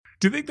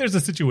Do you think there's a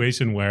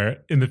situation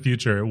where in the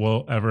future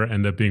we'll ever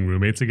end up being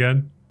roommates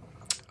again?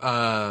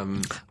 If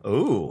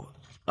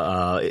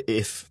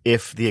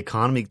the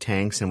economy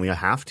tanks and we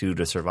have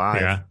to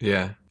survive.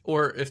 Yeah.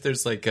 Or if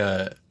there's like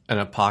an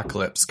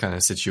apocalypse kind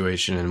of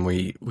situation and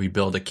we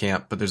build a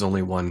camp, but there's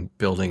only one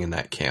building in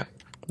that camp.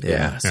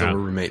 Yeah. So we're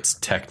roommates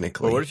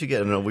technically. Well, what if you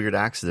get in a weird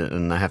accident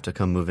and I have to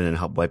come move in and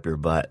help wipe your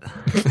butt?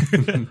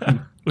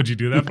 Would you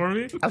do that for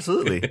me?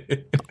 Absolutely.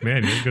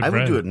 Man, you're a good I friend.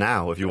 would do it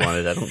now if you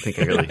wanted. I don't think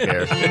I really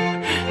care.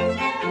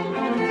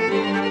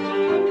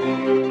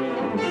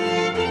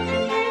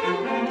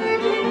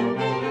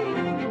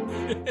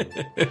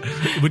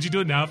 Would you do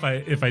it now if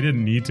I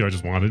didn't need to? I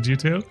just wanted you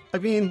to. I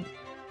mean,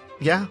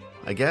 yeah,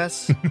 I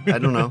guess. I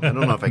don't know. I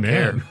don't know if I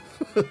care.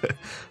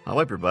 I'll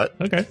wipe your butt.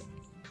 Okay.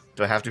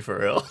 Do I have to for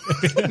real?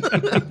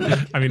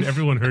 I mean,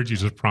 everyone heard you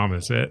just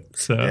promise it,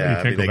 so you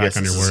can't go back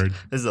on your word.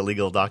 This is a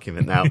legal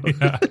document now.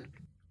 Yeah.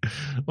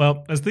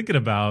 Well, I was thinking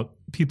about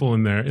people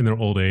in their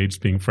old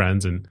age being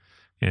friends and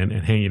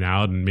hanging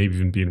out and maybe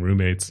even being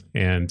roommates.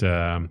 And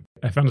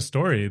I found a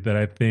story that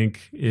I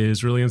think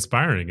is really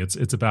inspiring.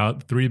 It's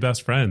about three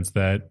best friends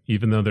that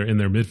even though they're in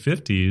their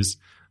mid-50s,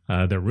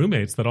 they're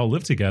roommates that all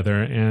live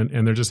together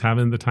and they're just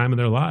having the time of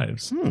their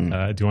lives. Do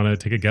you want to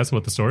take a guess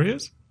what the story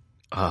is?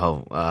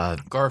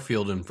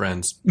 Garfield and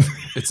Friends.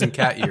 It's in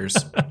cat years.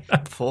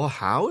 Full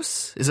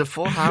House? Is it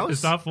Full House?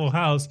 It's not Full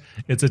House.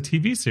 It's a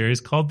TV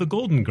series called The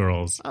Golden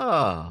Girls.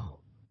 Oh,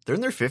 they're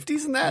in their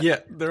 50s in that?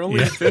 Yeah, they're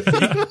only 50.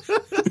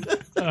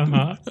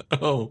 Uh-huh.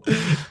 Oh.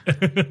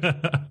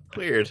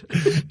 Weird.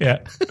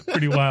 Yeah,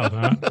 pretty wild,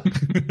 huh?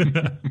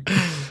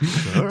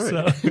 All right.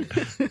 So,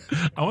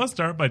 I want to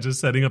start by just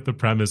setting up the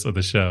premise of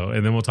the show,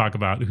 and then we'll talk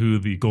about who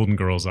the Golden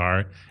Girls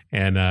are.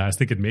 And I was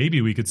thinking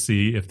maybe we could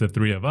see if the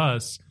three of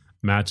us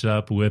match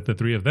up with the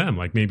three of them.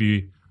 Like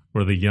maybe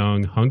we're the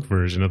young hunk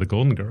version of the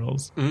Golden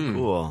Girls.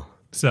 Cool.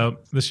 So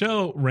the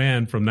show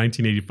ran from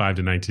 1985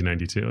 to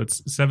 1992.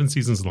 It's 7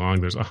 seasons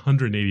long. There's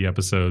 180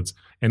 episodes,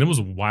 and it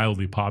was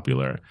wildly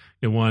popular.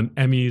 It won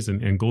Emmys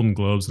and Golden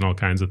Globes and all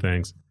kinds of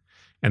things.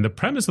 And the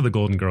premise of the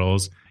Golden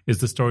Girls is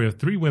the story of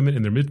three women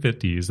in their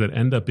mid-50s that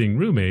end up being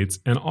roommates,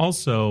 and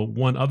also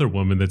one other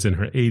woman that's in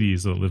her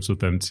 80s that lives with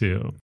them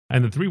too.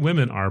 And the three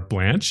women are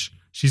Blanche.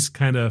 She's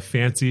kind of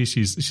fancy.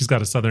 She's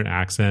got a Southern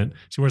accent.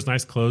 She wears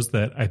nice clothes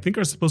that I think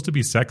are supposed to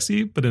be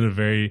sexy, but in a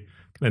very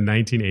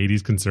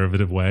 1980s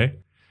conservative way.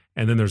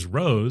 And then there's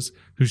Rose,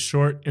 who's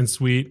short and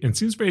sweet and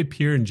seems very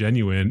pure and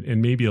genuine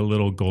and maybe a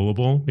little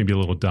gullible, maybe a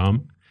little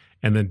dumb.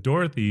 And then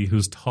Dorothy,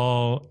 who's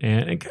tall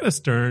and kind of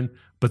stern,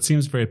 but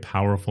seems very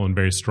powerful and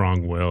very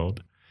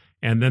strong-willed.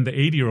 And then the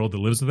 80-year-old that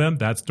lives with them,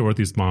 that's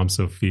Dorothy's mom,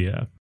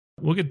 Sophia.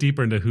 We'll get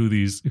deeper into who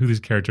these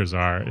characters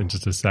are in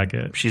just a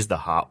second. She's the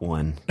hot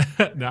one.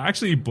 No,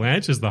 actually,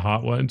 Blanche is the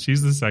hot one.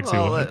 She's the sexy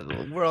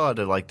one. We're allowed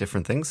to like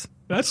different things.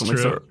 That's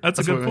true. That's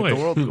a good point.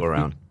 The world go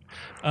around.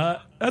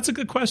 That's a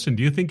good question.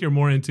 Do you think you're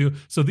more into...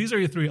 So these are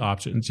your three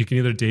options. You can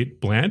either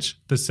date Blanche,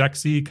 the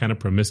sexy, kind of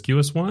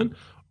promiscuous one,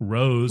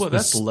 Rose... Well,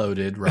 that's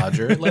loaded,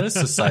 Roger. Let us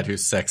decide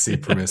who's sexy,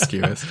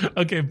 promiscuous.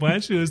 Okay,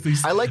 Blanche is the...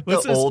 I like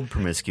the old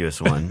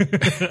promiscuous one. The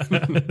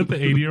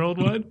 80-year-old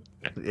one?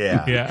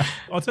 Yeah. Yeah.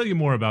 I'll tell you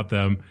more about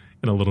them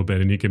in a little bit,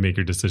 and you can make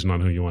your decision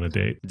on who you want to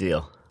date.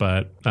 Deal.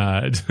 But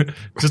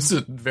just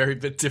a very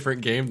bit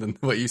different game than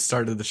what you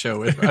started the show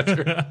with,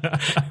 Roger.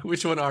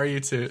 Which one are you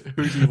to?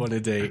 Who do you want to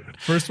date?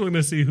 First, we're going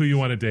to see who you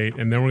want to date,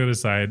 and then we're going to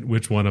decide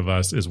which one of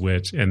us is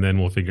which, and then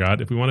we'll figure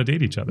out if we want to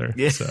date each other.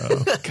 Yeah. So,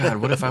 God,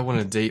 what if I want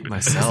to date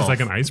myself? It's like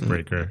an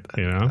icebreaker,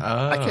 you know?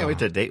 I can't wait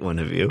to date one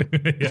of you.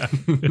 Yeah.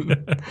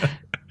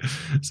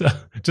 So,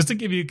 just to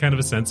give you kind of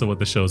a sense of what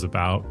the show's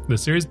about, the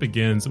series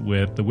begins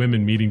with the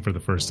women meeting for the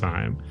first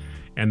time.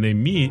 And they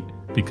meet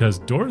because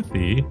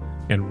Dorothy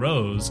and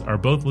Rose are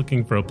both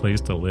looking for a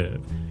place to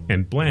live.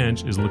 And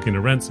Blanche is looking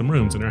to rent some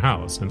rooms in her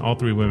house. And all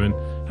three women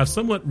have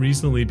somewhat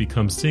recently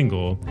become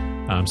single,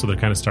 so they're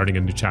kind of starting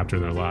a new chapter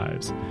in their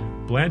lives.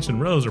 Blanche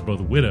and Rose are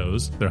both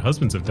widows. Their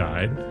husbands have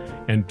died.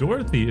 And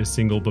Dorothy is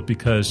single, but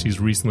because she's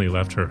recently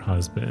left her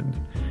husband.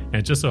 And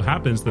it just so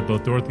happens that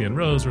both Dorothy and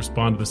Rose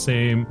respond to the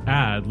same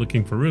ad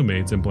looking for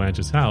roommates in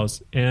Blanche's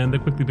house, and they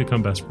quickly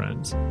become best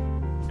friends.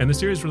 And the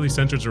series really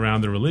centers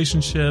around their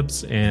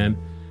relationships and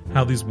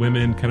how these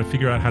women kind of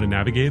figure out how to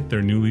navigate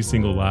their newly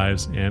single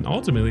lives. And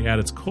ultimately, at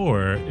its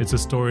core, it's a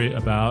story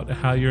about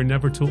how you're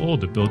never too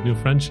old to build new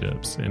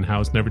friendships and how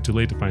it's never too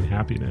late to find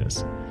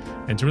happiness.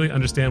 And to really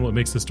understand what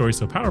makes the story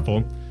so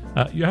powerful,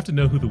 you have to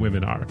know who the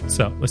women are.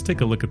 So let's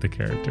take a look at the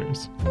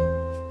characters.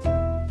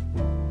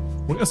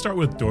 We're going to start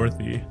with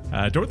Dorothy.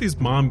 Dorothy's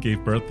mom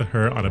gave birth to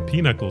her on a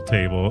pinochle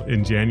table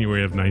in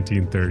January of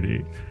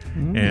 1930.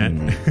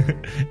 And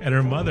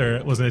her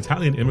mother was an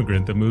Italian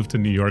immigrant that moved to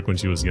New York when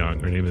she was young.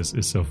 Her name is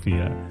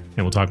Sophia, and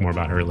we'll talk more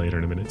about her later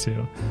in a minute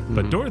too.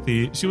 But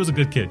Dorothy, she was a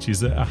good kid.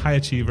 She's a high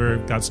achiever,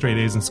 got straight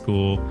A's in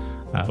school,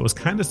 was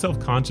kind of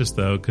self-conscious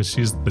though because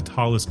she's the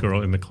tallest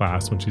girl in the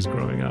class when she's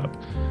growing up,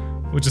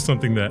 which is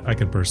something that I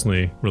can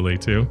personally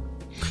relate to.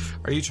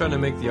 Are you trying to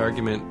make the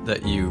argument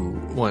that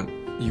you want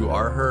you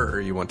are her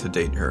or you want to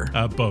date her?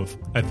 Both.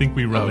 I think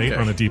we relate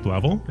on a deep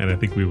level, and I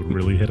think we would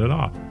really hit it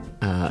off.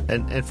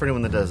 And for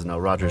anyone that doesn't know,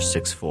 Roger's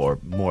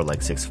 6'4", more like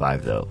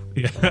 6'5", though.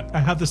 Yeah, I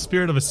have the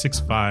spirit of a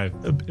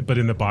 6'5", but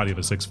in the body of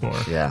a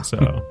 6'4". Yeah.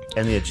 So,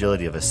 and the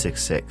agility of a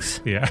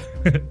 6'6". Yeah,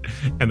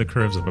 and the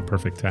curves of a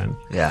perfect 10.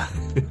 Yeah.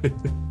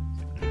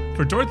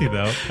 For Dorothy,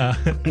 though,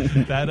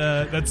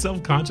 that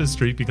self-conscious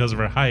streak because of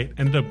her height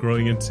ended up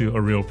growing into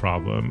a real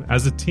problem.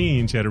 As a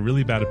teen, she had a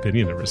really bad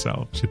opinion of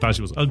herself. She thought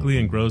she was ugly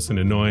and gross and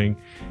annoying,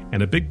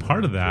 and a big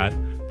part of that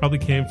probably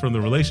came from the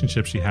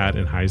relationship she had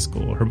in high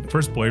school. Her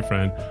first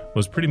boyfriend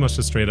was pretty much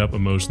just straight up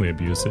emotionally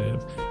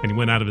abusive, and he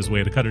went out of his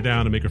way to cut her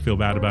down and make her feel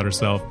bad about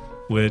herself,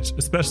 which,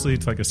 especially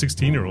to like a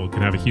 16-year-old,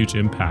 can have a huge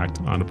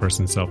impact on a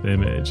person's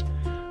self-image.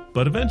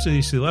 But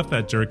eventually, she left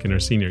that jerk in her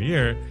senior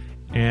year,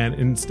 and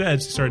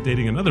instead, she started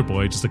dating another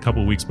boy just a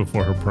couple weeks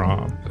before her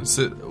prom.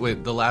 So,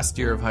 wait, the last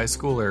year of high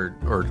school or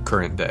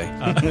current day?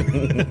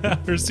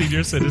 Her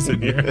senior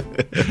citizen year.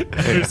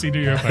 Her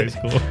senior year of high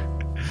school.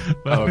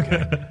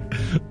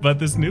 But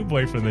this new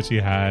boyfriend that she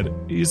had,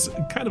 he's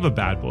kind of a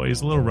bad boy.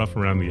 He's a little rough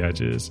around the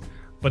edges.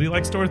 But he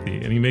likes Dorothy,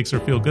 and he makes her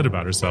feel good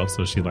about herself,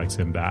 so she likes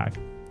him back.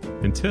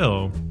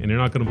 Until, and you're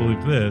not going to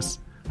believe this,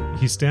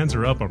 he stands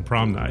her up on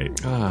prom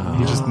night.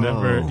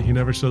 Oh. He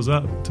never shows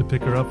up to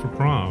pick her up for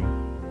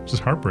prom.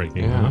 Just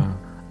heartbreaking, yeah.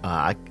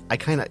 Huh? I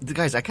kind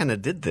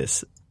of did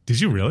this. Did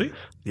you really?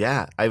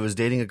 Yeah, I was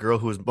dating a girl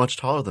who was much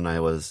taller than I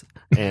was,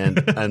 and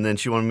then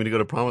she wanted me to go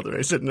to prom with her.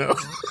 I said no.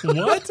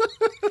 What?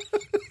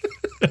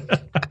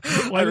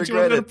 Why did you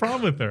want to go to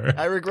prom with her?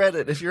 I regret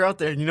it. If you're out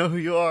there and you know who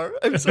you are,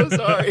 I'm so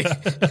sorry.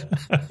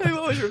 I've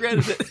always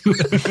regretted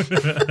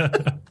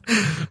it.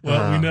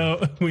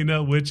 Well, we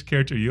know which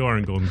character you are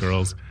in Golden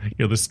Girls.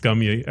 You're the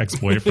scummy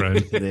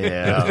ex-boyfriend.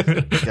 Yeah.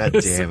 God damn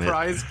it.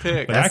 Surprise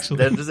pick. That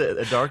is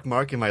a dark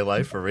mark in my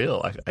life for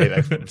real.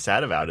 I'm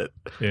sad about it.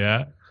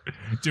 Yeah.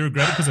 Do you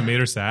regret it because it made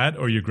her sad,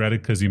 or you regret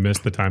it because you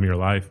missed the time of your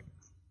life?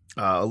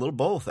 A little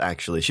both,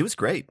 actually. She was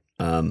great.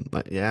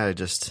 But yeah,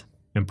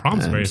 And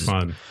prom's very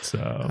fun. So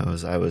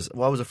I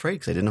was afraid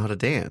because I didn't know how to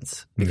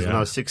dance. Because when I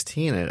was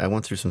 16, I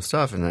went through some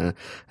stuff and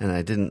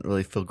I didn't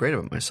really feel great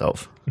about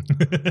myself.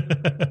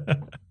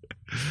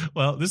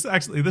 Well, this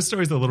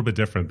story is a little bit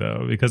different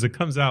though, because it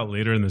comes out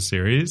later in the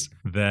series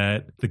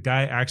that the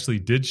guy actually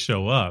did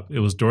show up. It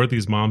was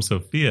Dorothy's mom,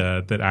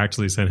 Sophia, that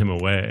actually sent him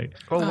away.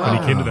 Oh, wow.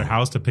 When he came to their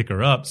house to pick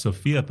her up,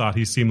 Sophia thought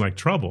he seemed like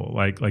trouble,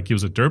 like he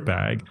was a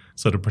dirtbag.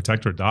 So to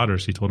protect her daughter,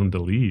 she told him to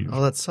leave.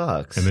 Oh, that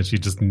sucks. And then she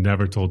just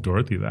never told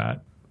Dorothy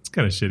that. It's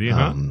kind of shitty,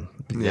 huh?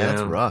 Yeah,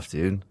 that's rough,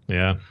 dude.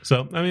 Yeah.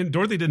 So, I mean,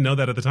 Dorothy didn't know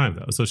that at the time,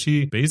 though. So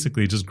she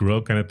basically just grew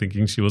up kind of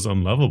thinking she was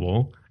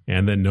unlovable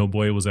and that no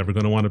boy was ever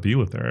going to want to be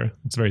with her.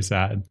 It's very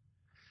sad.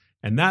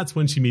 And that's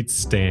when she meets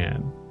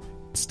Stan.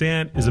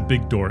 Stan is a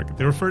big dork.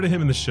 They refer to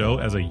him in the show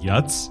as a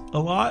yutz a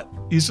lot.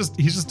 He's just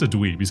a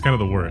dweeb. He's kind of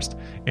the worst.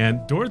 And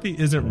Dorothy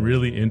isn't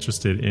really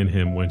interested in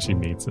him when she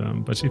meets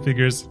him, but she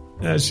figures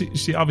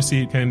she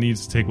obviously kind of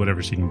needs to take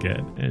whatever she can get.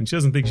 And she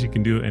doesn't think she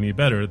can do any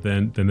better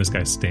than this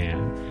guy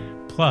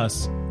Stan.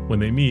 Plus, when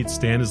they meet,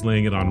 Stan is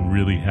laying it on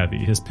really heavy.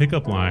 His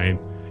pickup line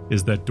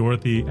is that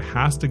Dorothy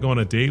has to go on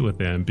a date with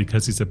him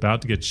because he's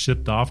about to get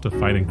shipped off to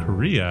fight in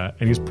Korea,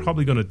 and he's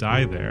probably going to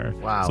die there.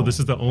 Wow. So this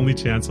is the only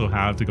chance he'll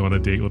have to go on a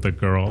date with a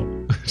girl.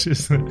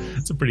 It's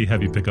a pretty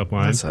heavy pickup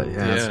line.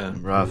 That's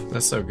rough.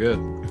 That's so good.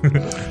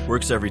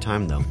 Works every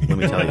time, though, let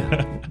me tell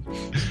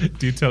you.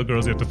 Do you tell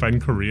girls you have to fight in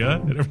Korea?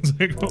 And everyone's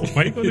like, oh,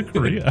 why are you going to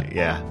Korea?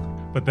 Yeah.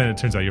 But then it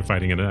turns out you're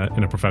fighting in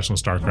a professional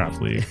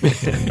StarCraft league.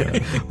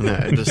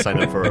 I just signed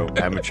up for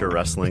amateur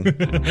wrestling.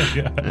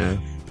 Yeah.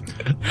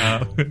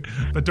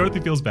 But Dorothy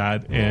feels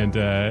bad, and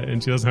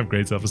she doesn't have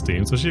great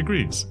self-esteem, so she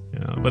agrees.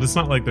 But it's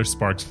not like there's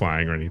sparks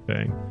flying or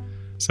anything.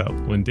 So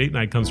when date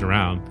night comes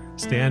around,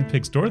 Stan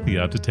picks Dorothy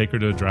up to take her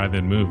to a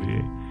drive-in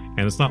movie.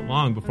 And it's not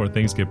long before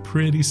things get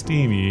pretty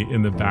steamy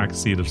in the back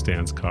seat of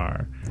Stan's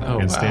car.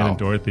 Stan and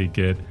Dorothy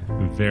get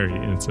very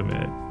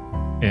intimate.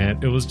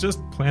 And it was just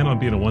planned on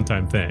being a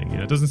one-time thing.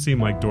 It doesn't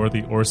seem like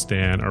Dorothy or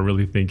Stan are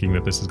really thinking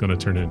that this is going to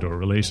turn into a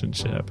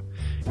relationship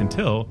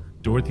until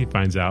Dorothy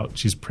finds out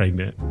she's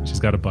pregnant. She's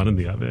got a bun in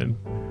the oven.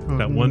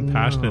 That one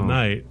passionate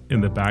night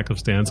in the back of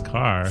Stan's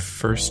car.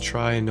 First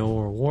try, no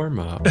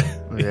warm-up.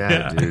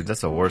 Yeah, dude, that's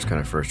the worst kind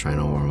of first try,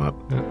 no warm-up.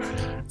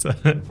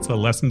 It's a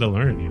lesson to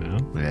learn, you know?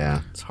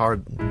 Yeah, it's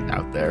hard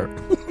out there.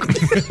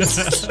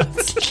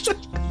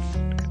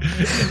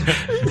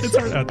 It's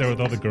hard out there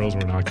with all the girls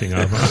we're knocking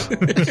up.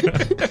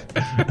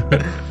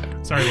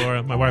 Sorry,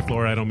 Laura. My wife,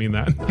 Laura. I don't mean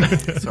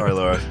that. Sorry,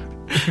 Laura.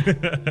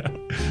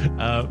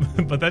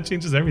 But that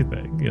changes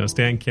everything.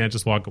 Stan can't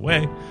just walk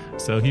away.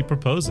 So he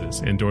proposes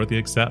and Dorothy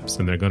accepts,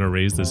 and they're going to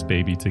raise this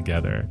baby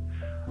together.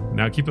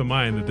 Now, keep in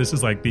mind that this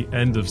is like the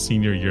end of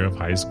senior year of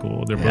high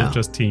school. They're both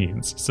just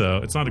teens. So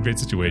it's not a great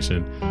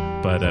situation,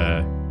 but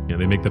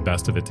they make the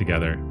best of it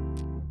together.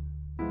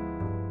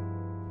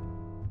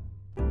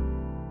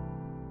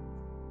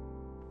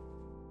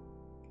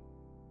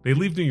 They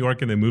leave New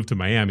York and they move to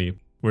Miami,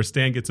 where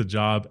Stan gets a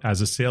job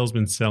as a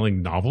salesman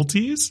selling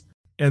novelties.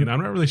 And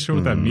I'm not really sure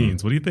what that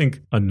means. What do you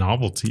think a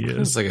novelty is?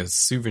 It's like a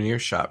souvenir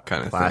shop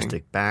kind of Plastic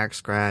thing. back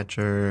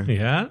scratcher.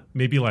 Yeah?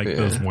 Maybe like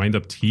those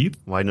wind-up teeth?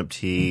 Widen up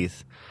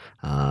teeth.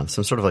 Some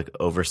sort of like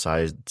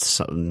oversized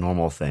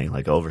normal thing,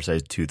 like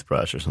oversized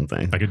toothbrush or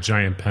something. Like a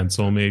giant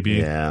pencil, maybe?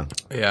 Yeah.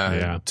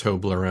 Yeah.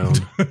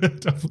 Toblerone.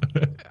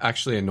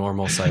 Actually, a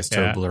normal sized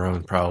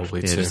Toblerone,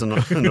 probably, too. Just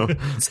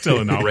Still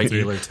a novelty.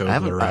 Regular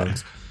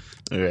Toblerone.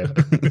 Yeah.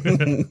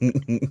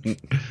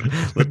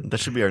 That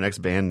should be our next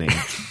band name.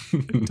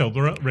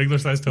 Toblerone? Regular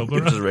size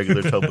Toblerone? Just a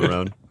regular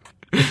Toblerone.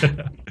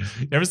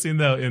 You ever seen,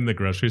 though, in the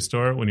grocery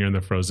store when you're in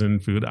the frozen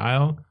food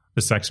aisle,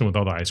 the section with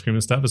all the ice cream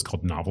and stuff is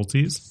called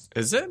novelties?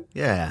 Is it?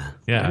 Yeah.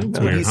 Yeah. It's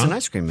Maybe weird, he's an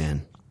ice cream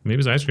man. Maybe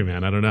it's ice cream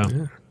man. I don't know.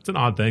 Yeah. It's an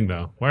odd thing,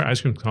 though. Why are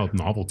ice cream called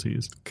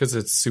novelties? Because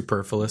it's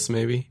superfluous,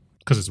 maybe.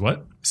 Because it's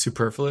what?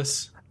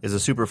 Superfluous. It's a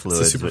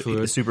superfluid. It's a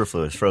superfluid.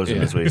 Superfluid.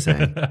 Frozen is what he's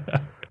saying.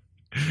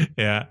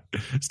 Yeah.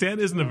 Stan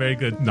isn't a very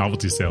good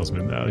novelty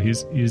salesman, though.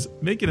 He's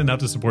making enough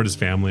to support his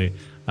family.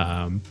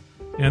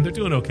 And they're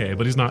doing okay,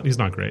 but he's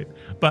not great.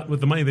 But with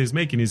the money that he's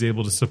making, he's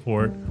able to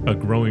support a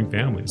growing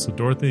family. So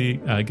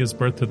Dorothy gives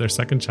birth to their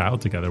second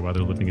child together while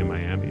they're living in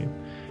Miami.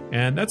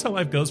 And that's how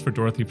life goes for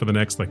Dorothy for the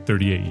next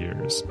 38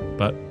 years.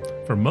 But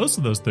for most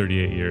of those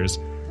 38 years,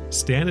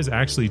 Stan is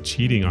actually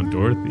cheating on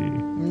Dorothy.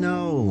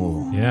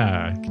 No.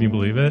 Yeah, can you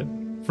believe it?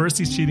 First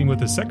he's cheating with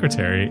his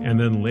secretary, and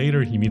then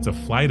later he meets a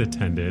flight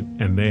attendant,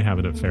 and they have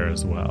an affair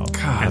as well.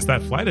 God. It's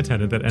that flight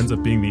attendant that ends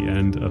up being the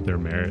end of their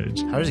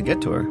marriage. How does he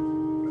get to her?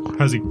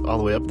 How's he? All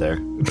the way up there.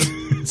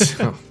 What does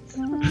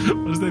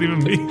that even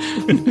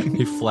mean?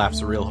 He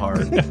flaps real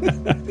hard.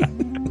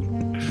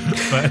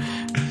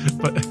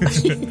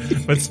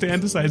 But Stan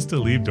decides to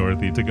leave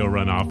Dorothy to go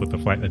run off with the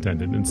flight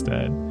attendant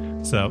instead.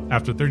 So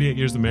after 38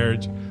 years of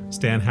marriage,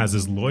 Stan has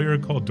his lawyer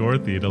call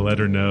Dorothy to let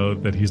her know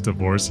that he's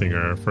divorcing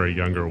her for a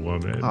younger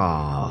woman.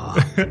 Aw,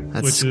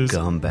 that's Which is,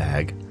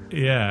 scumbag.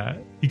 Yeah.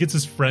 He gets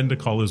his friend to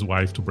call his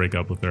wife to break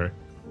up with her.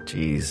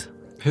 Jeez.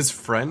 His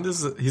friend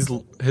is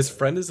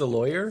a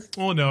lawyer?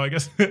 Oh, no, I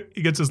guess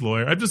he gets his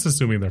lawyer. I'm just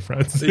assuming they're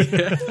friends.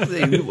 Yeah.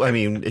 I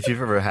mean, if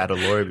you've ever had a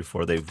lawyer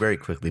before, they very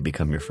quickly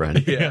become your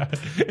friend. Yeah.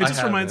 It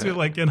just reminds me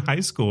of in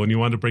high school when you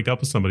wanted to break up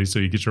with somebody, so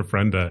you get your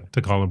friend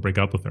to call and break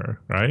up with her,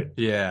 right?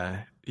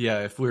 Yeah. Yeah,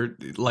 if we're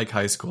like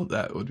high school,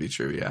 that would be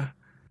true, yeah.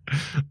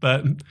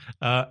 But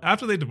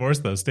after they divorce,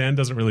 though, Stan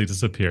doesn't really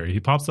disappear. He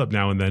pops up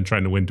now and then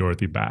trying to win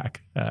Dorothy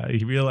back.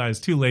 He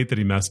realized too late that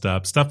he messed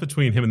up. Stuff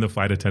between him and the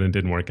flight attendant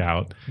didn't work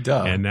out.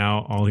 Duh. And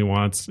now all he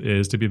wants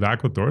is to be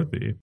back with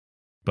Dorothy.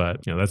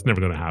 But, that's never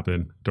going to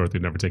happen. Dorothy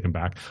would never take him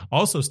back.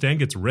 Also, Stan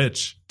gets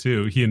rich,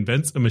 too. He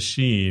invents a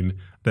machine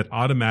that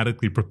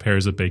automatically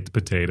prepares a baked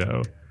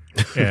potato.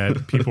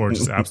 And people are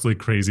just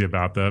absolutely crazy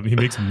about them. He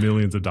makes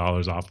millions of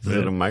dollars off of it. Is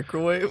it a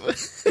microwave?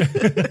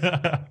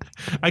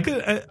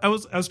 I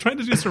was trying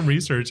to do some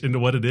research into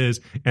what it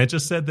is, and it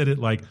just said that it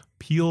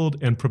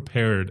peeled and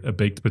prepared a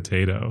baked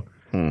potato.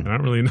 I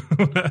don't really know.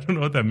 I don't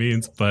know what that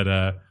means,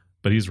 but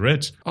he's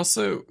rich.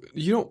 Also,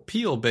 you don't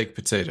peel baked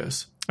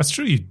potatoes. That's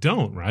true. You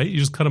don't, right? You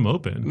just cut them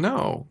open.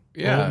 No.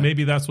 Yeah. Well,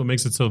 maybe that's what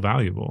makes it so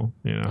valuable.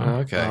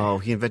 Okay. Oh,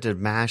 he invented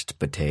mashed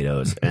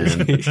potatoes,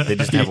 and they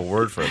just have a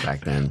word for it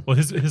back then. Well,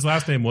 his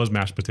last name was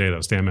Mashed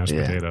Potato, Stan Mashed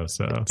Potato,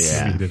 so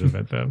maybe he did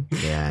invent them.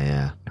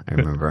 Yeah. I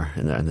remember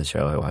in the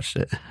show I watched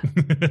it.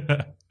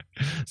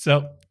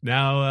 So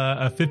now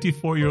a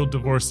 54-year-old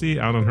divorcee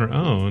out on her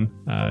own,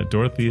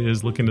 Dorothy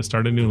is looking to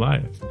start a new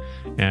life.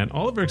 And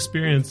all of her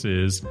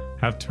experiences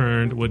have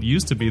turned what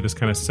used to be this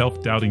kind of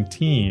self-doubting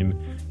teen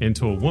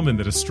into a woman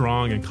that is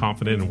strong and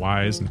confident and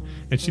wise. And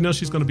she knows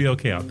she's going to be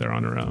okay out there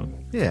on her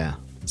own. Yeah.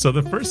 So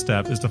the first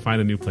step is to find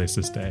a new place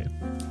to stay.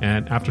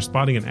 And after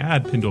spotting an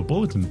ad pinned to a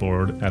bulletin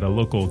board at a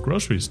local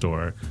grocery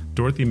store,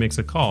 Dorothy makes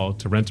a call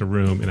to rent a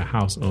room in a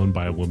house owned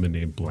by a woman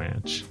named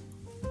Blanche.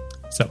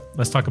 So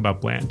let's talk about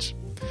Blanche.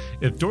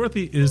 If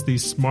Dorothy is the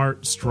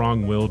smart,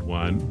 strong-willed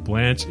one,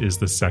 Blanche is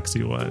the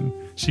sexy one.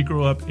 She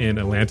grew up in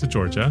Atlanta,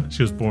 Georgia.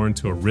 She was born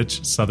to a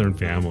rich Southern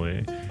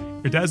family.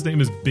 Her dad's name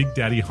is Big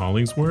Daddy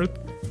Hollingsworth,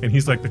 and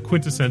he's like the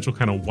quintessential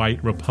kind of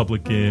white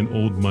Republican,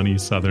 old money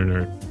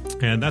Southerner.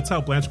 And that's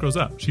how Blanche grows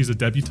up. She's a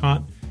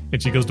debutante,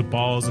 and she goes to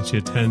balls, and she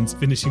attends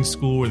finishing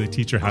school where they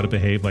teach her how to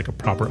behave like a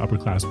proper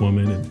upper-class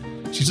woman.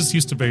 And she's just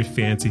used to very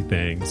fancy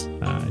things.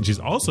 And she's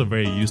also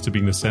very used to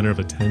being the center of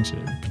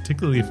attention,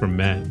 particularly for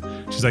men.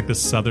 She's like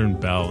this Southern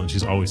belle, and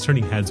she's always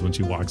turning heads when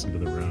she walks into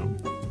the room.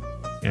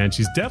 And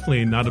she's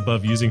definitely not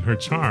above using her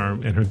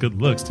charm and her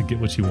good looks to get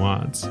what she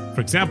wants.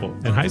 For example,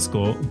 in high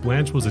school,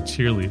 Blanche was a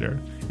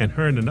cheerleader, and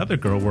her and another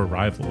girl were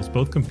rivals,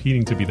 both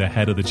competing to be the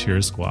head of the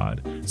cheer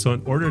squad. So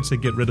in order to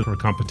get rid of her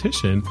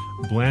competition,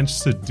 Blanche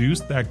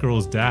seduced that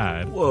girl's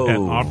dad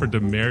and offered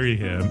to marry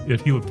him if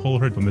he would pull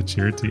her from the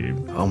cheer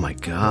team. Oh my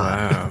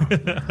God.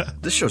 Wow.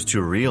 This show's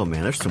too real,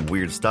 man. There's some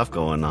weird stuff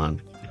going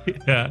on.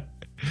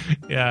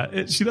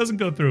 Yeah. She doesn't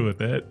go through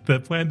with it. The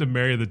plan to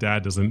marry the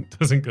dad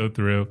doesn't go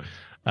through.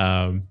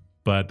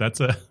 But it's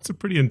a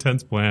pretty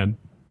intense plan.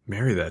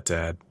 Marry that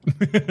dad.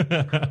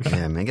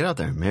 Yeah, man, get out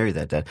there and marry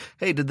that dad.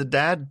 Hey, did the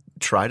dad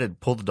try to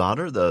pull the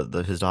daughter,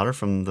 his daughter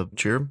from the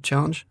cheer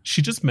challenge?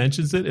 She just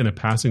mentions it in a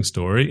passing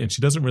story, and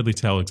she doesn't really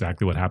tell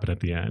exactly what happened at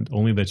the end,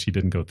 only that she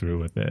didn't go through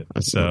with it.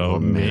 So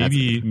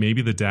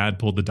maybe the dad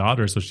pulled the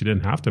daughter so she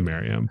didn't have to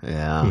marry him.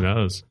 Yeah. Who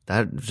knows?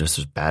 That just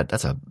is bad.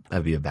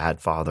 That'd be a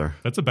bad father.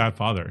 That's a bad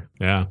father.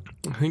 Yeah.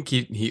 I think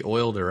he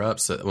oiled her up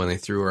so that when they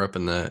threw her up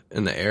in the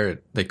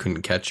air, they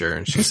couldn't catch her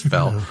and she just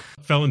fell.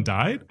 Fell and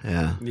died?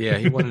 Yeah. Yeah,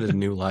 he wanted a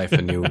new life,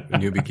 a new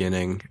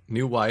beginning,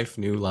 new wife,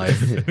 new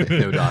life,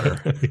 no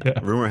daughter. Yeah.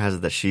 Rumor has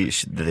it that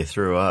that they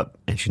threw her up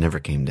and she never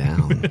came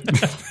down.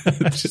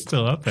 She's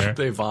still up there.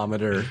 They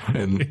vomit her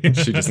and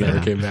she just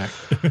never came back.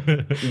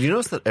 Did you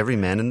notice that every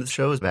man in the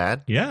show is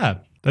bad? Yeah.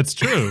 That's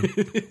true.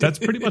 That's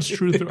pretty much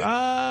true.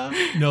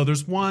 No,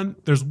 there's one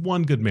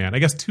good man. I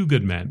guess two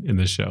good men in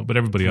this show, but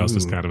everybody else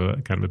is kind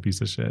of a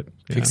piece of shit.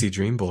 Yeah. Pixie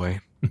Dream Boy.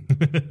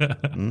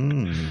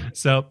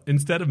 So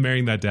instead of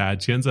marrying that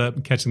dad, she ends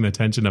up catching the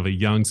attention of a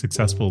young,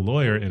 successful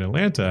lawyer in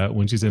Atlanta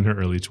when she's in her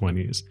early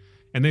 20s.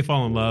 And they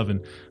fall in love,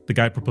 and the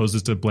guy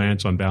proposes to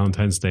Blanche on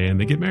Valentine's Day, and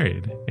they get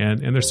married, and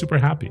they're super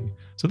happy.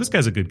 So this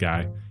guy's a good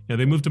guy.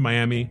 They move to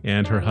Miami,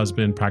 and her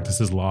husband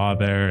practices law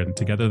there, and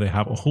together they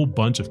have a whole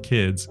bunch of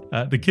kids.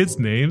 The kids'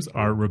 names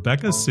are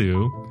Rebecca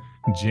Sue,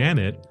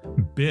 Janet,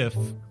 Biff,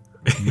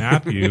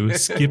 Matthew,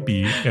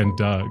 Skippy, and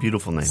Doug.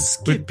 Beautiful names.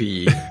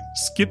 Skippy.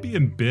 Skippy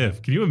and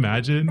Biff. Can you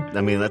imagine?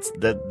 I mean,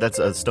 that's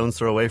a stone's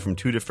throw away from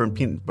two different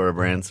peanut butter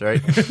brands,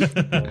 right?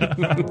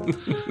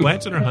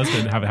 Blanche and her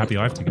husband have a happy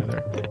life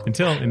together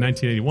until in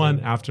 1981,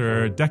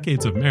 after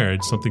decades of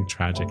marriage, something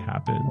tragic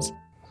happens.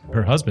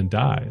 Her husband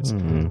dies.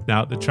 Mm-hmm.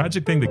 Now, the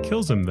tragic thing that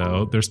kills him,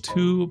 though, there's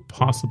two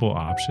possible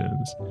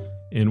options.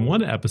 In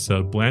one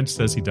episode, Blanche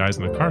says he dies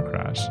in a car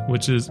crash,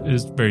 which is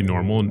very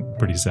normal and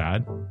pretty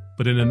sad.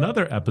 But in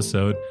another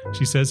episode,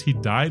 she says he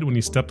died when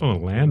he stepped on a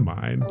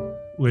landmine,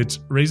 which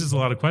raises a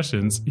lot of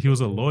questions. He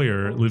was a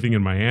lawyer living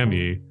in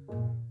Miami.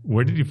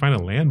 Where did you find a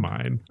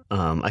landmine?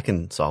 I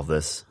can solve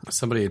this.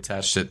 Somebody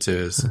attached it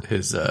to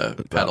his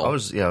pedal. I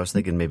was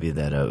thinking maybe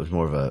that it was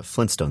more of a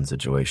Flintstone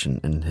situation,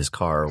 and his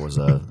car was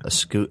a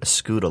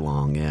scoot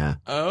along. Yeah.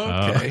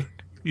 Oh, okay.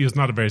 He was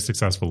not a very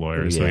successful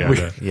lawyer, so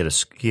he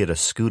had a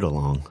scoot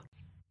along.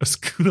 A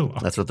scoot along.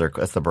 That's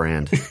the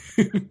brand.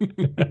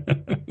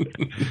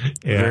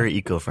 Very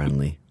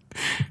eco-friendly.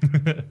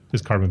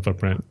 His carbon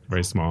footprint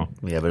very small.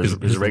 Yeah, but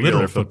his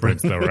regular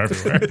footprints that were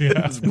everywhere.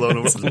 Yeah. It's blown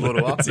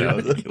off now.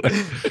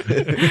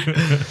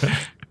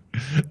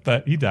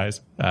 But he dies.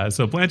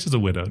 So Blanche is a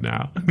widow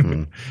now.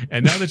 Mm.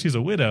 And now that she's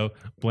a widow,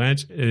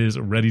 Blanche is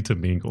ready to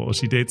mingle.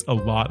 She dates a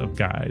lot of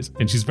guys,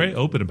 and she's very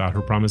open about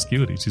her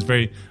promiscuity. She's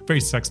very, very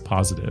sex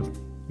positive,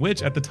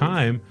 which at the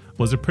time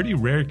was a pretty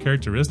rare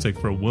characteristic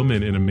for a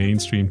woman in a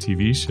mainstream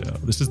TV show.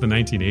 This is the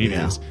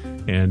 1980s,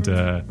 and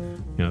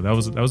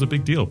that was a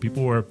big deal.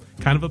 People were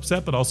kind of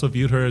upset, but also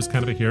viewed her as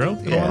kind of a hero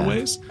in a lot of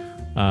ways.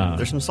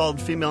 There's some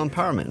solid female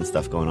empowerment and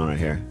stuff going on right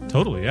here.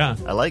 Totally, yeah.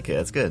 I like it.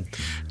 It's good.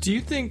 Do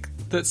you think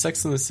that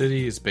Sex and the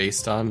City is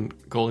based on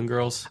Golden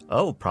Girls?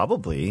 Oh,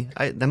 probably.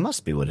 That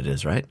must be what it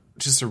is, right?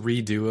 Just a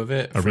redo of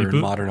it for a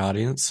reboot? Modern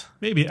audience?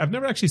 Maybe. I've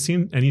never actually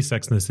seen any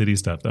Sex and the City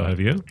stuff, though. Have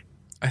you?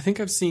 I think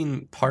I've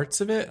seen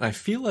parts of it, and I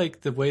feel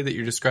like the way that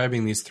you're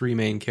describing these three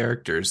main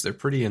characters, they're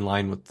pretty in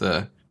line with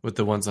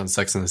the ones on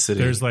Sex and the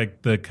City. There's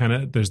like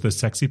there's the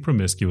sexy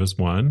promiscuous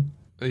one.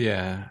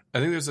 Yeah. I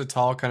think there's a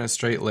tall kind of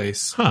straight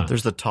lace. Huh.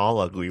 There's the tall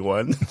ugly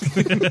one.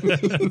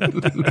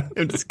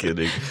 I'm just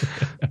kidding.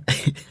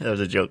 That was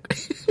a joke.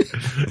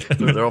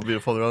 They're all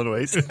beautiful in their own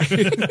ways.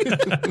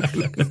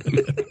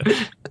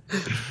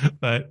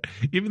 But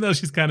even though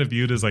she's kind of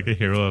viewed as like a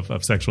hero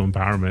of sexual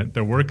empowerment,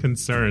 there were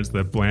concerns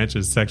that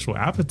Blanche's sexual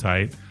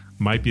appetite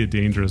might be a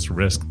dangerous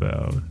risk,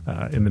 though.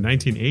 In the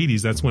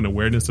 1980s, that's when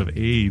awareness of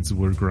AIDS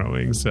were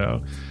growing.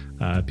 So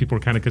people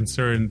were kind of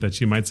concerned that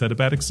she might set a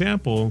bad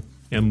example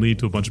and lead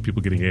to a bunch of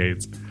people getting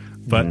AIDS.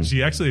 But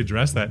she actually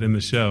addressed that in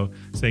the show,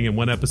 saying in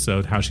one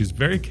episode how she's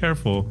very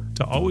careful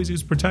to always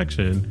use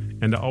protection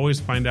and to always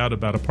find out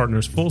about a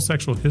partner's full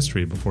sexual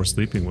history before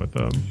sleeping with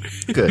them.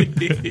 Good.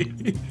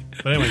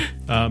 But anyway,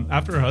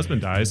 after her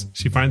husband dies,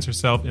 she finds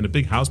herself in a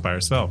big house by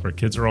herself. Her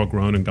kids are all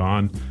grown and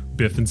gone.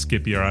 Biff and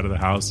Skippy are out of the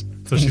house.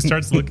 So she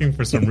starts looking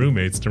for some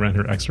roommates to rent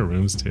her extra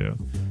rooms to.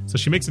 So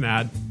she makes an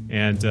ad,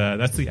 and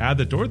that's the ad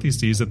that Dorothy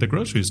sees at the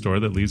grocery store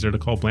that leads her to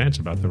call Blanche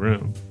about the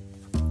room.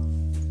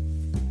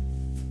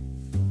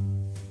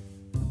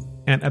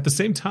 And at the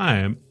same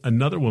time,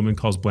 another woman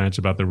calls Blanche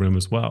about the room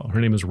as well.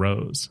 Her name is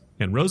Rose.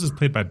 And Rose is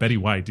played by Betty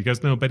White. Do you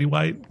guys know Betty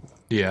White?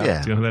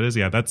 Yeah. Do you know who that is?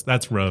 Yeah,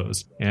 that's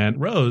Rose. And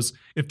Rose,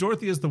 if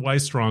Dorothy is the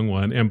wise, strong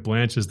one and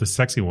Blanche is the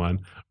sexy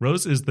one,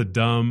 Rose is the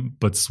dumb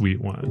but sweet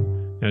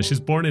one. And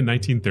she's born in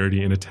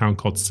 1930 in a town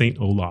called St.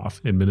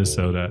 Olaf in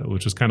Minnesota,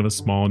 which was kind of a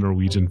small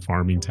Norwegian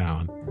farming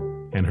town.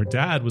 And her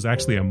dad was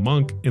actually a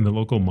monk in the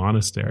local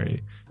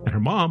monastery. And her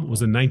mom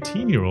was a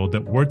 19-year-old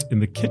that worked in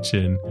the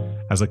kitchen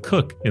as a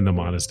cook in the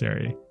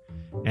monastery.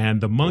 And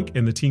the monk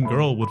and the teen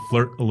girl would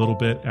flirt a little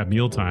bit at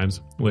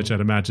mealtimes, which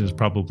I'd imagine is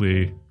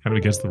probably kind of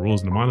against the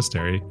rules in the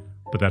monastery.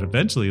 But that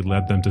eventually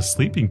led them to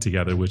sleeping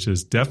together, which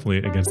is definitely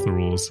against the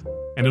rules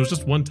And it was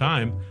just one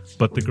time,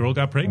 but the girl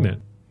got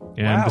pregnant.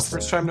 And wow,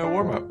 first time no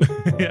warm-up.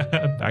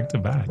 Yeah, back to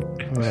back.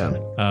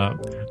 Yeah.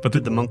 But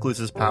Did the monk lose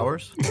his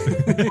powers?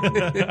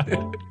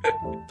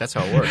 That's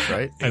how it works,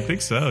 right? I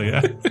think so,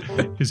 yeah.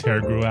 His hair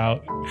grew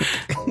out.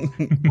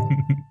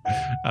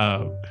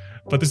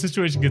 But the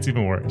situation gets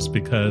even worse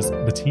because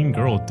the teen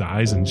girl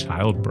dies in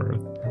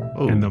childbirth.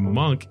 Ooh. And the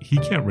monk, he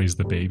can't raise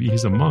the baby.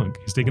 He's a monk.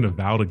 He's taken a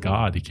vow to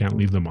God. He can't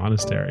leave the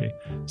monastery.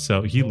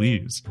 So he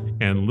leaves.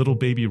 And little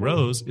baby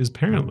Rose is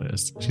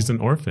parentless. She's an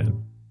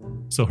orphan.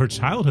 So her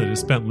childhood is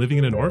spent living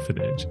in an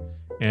orphanage.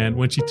 And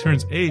when she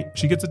turns 8,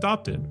 she gets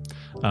adopted.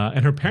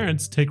 And her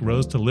parents take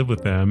Rose to live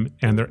with them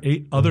and their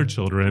 8 other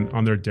children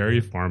on their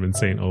dairy farm in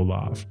St.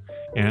 Olaf.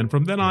 And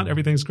from then on,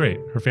 everything's great.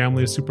 Her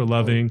family is super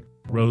loving.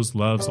 Rose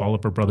loves all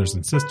of her brothers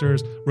and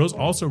sisters. Rose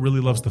also really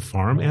loves the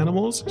farm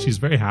animals. She's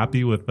very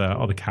happy with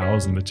all the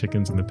cows and the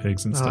chickens and the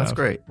pigs and stuff. That's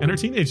great. And her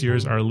teenage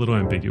years are a little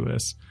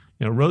ambiguous.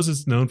 You know, Rose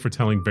is known for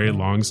telling very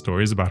long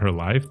stories about her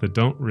life that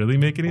don't really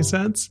make any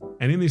sense.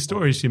 And in these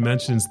stories, she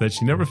mentions that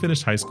she never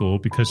finished high school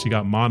because she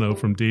got mono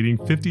from dating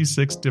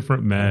 56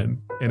 different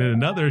men. And in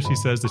another, she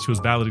says that she was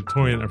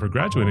valedictorian of her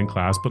graduating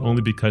class, but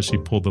only because she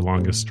pulled the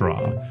longest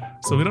straw.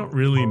 So we don't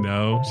really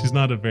know. She's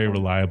not a very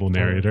reliable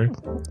narrator.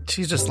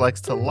 She just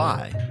likes to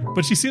lie.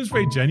 But she seems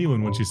very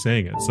genuine when she's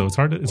saying it, so it's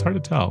hard to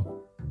tell.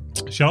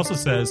 She also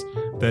says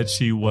that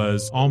she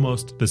was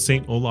almost the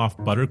St. Olaf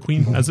butter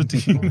queen as a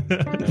teen,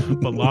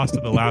 but lost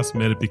at the last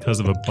minute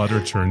because of a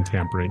butter churn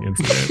tampering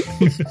incident.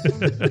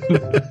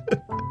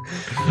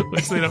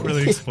 Which they don't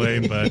really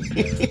explain, but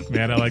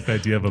man, I like the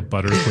idea of a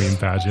butter queen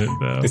pageant,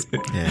 though.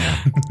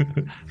 Yeah.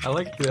 I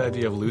like the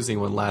idea of losing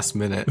one last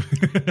minute.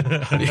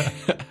 How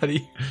do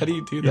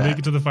you do that? You make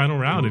it to the final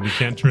round and you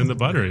can't churn the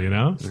butter, you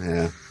know?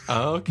 Yeah.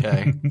 Oh,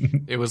 okay.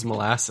 It was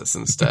molasses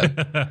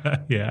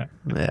instead. Yeah.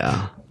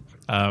 Yeah.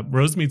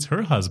 Rose meets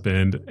her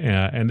husband,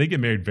 and they get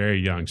married very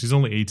young. She's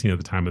only 18 at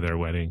the time of their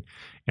wedding.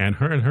 And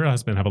her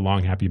husband have a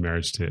long, happy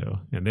marriage, too.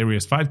 And they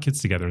raised 5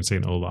 kids together in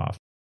St. Olaf.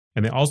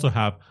 And they also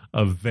have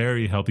a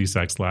very healthy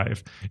sex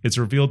life. It's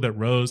revealed that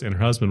Rose and her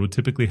husband would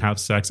typically have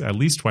sex at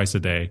least twice a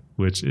day,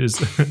 which is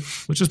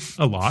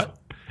a lot.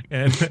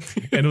 And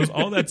it was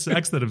all that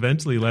sex that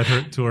eventually led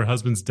her to her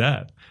husband's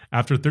death.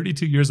 After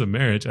 32 years of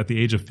marriage, at the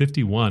age of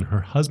 51,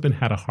 her husband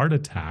had a heart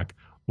attack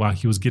while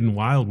he was getting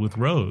wild with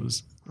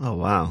Rose. Oh,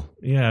 wow.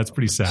 Yeah, it's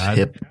pretty sad.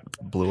 His hip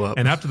blew up.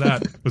 And after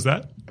that, was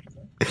that?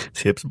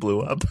 His hips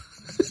blew up.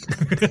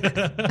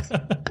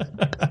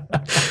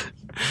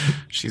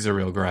 She's a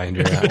real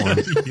grinder, that one.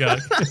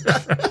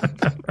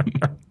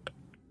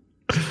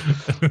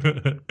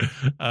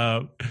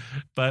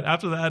 But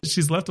after that,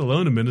 she's left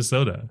alone in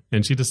Minnesota,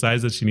 and she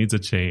decides that she needs a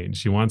change.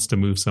 She wants to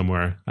move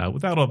somewhere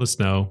without all the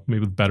snow,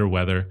 maybe with better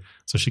weather,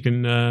 so she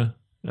can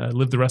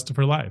live the rest of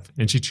her life.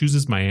 And she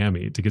chooses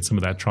Miami to get some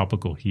of that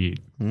tropical heat.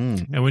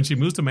 And when she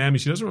moves to Miami,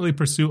 she doesn't really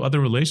pursue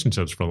other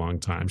relationships for a long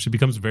time. She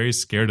becomes very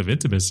scared of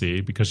intimacy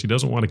because she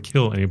doesn't want to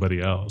kill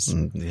anybody else.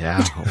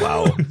 Yeah.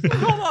 Wow.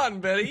 Hold on,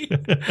 Betty.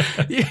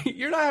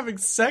 You're not having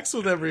sex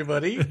with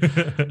everybody.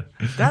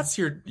 That's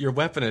your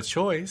weapon of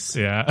choice.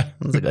 Yeah.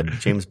 Sounds like a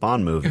James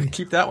Bond movie.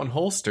 Keep that one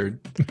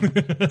holstered.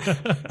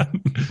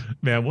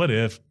 Man, what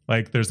if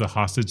there's a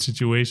hostage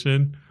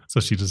situation? So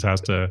she just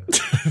has to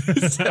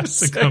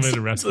come in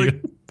and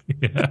rescue.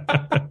 Yeah.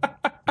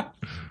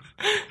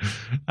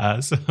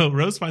 So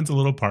Rose finds a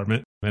little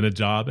apartment and a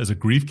job as a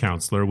grief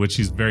counselor, which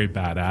she's very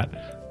bad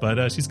at,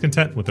 but she's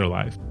content with her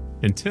life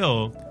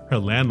until her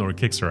landlord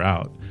kicks her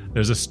out.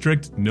 There's a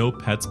strict no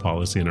pets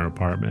policy in her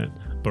apartment,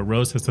 but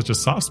Rose has such a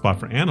soft spot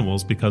for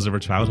animals because of her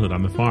childhood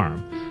on the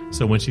farm.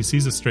 So when she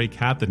sees a stray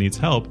cat that needs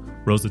help,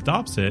 Rose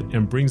adopts it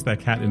and brings that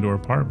cat into her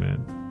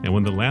apartment. And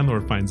when the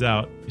landlord finds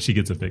out, she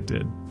gets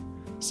evicted.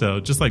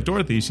 So just like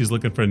Dorothy, she's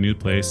looking for a new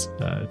place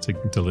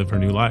to live her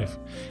new life.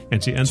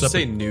 And she ends up... Did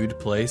you say nude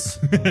place?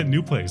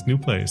 New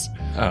place.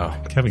 Oh.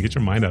 Kevin, get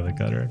your mind out of the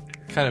gutter.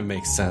 Kind of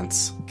makes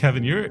sense.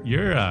 Kevin, you're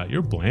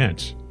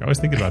Blanche. You're always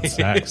thinking about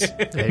sex.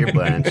 Yeah, you're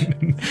Blanche.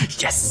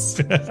 Yes!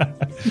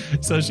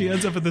 So she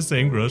ends up at the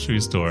same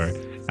grocery store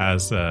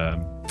as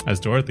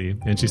Dorothy,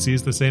 and she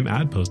sees the same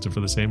ad posted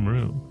for the same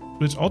room,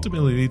 which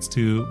ultimately leads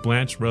to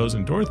Blanche, Rose,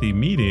 and Dorothy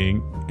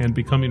meeting and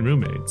becoming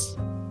roommates.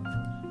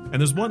 And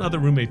there's one other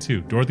roommate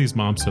too, Dorothy's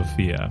mom,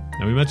 Sophia.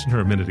 Now, we mentioned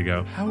her a minute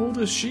ago. How old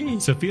is she?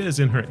 Sophia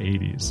is in her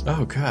 80s.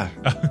 Oh,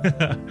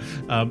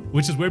 God.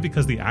 Which is weird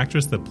because the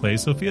actress that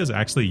plays Sophia is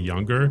actually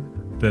younger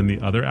than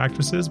the other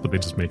actresses, but they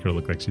just make her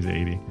look like she's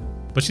 80.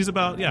 But she's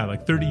about,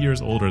 30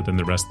 years older than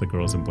the rest of the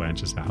girls in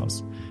Blanche's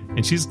house.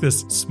 And she's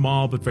this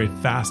small but very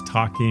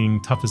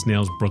fast-talking,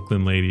 tough-as-nails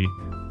Brooklyn lady.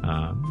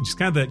 She's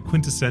kind of that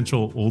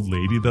quintessential old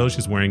lady, though.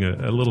 She's wearing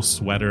a little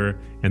sweater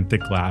and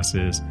thick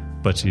glasses,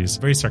 but she's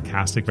very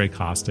sarcastic, very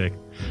caustic.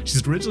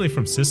 She's originally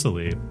from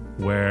Sicily,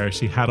 where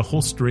she had a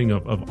whole string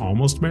of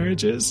almost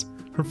marriages.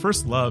 Her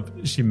first love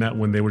she met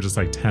when they were just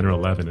 10 or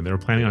 11, and they were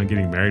planning on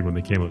getting married when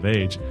they came of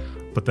age.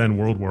 But then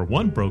World War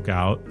I broke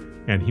out,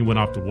 and he went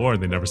off to war,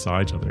 and they never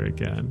saw each other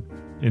again.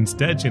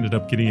 Instead, she ended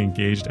up getting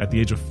engaged at the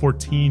age of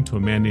 14 to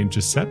a man named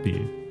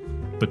Giuseppe.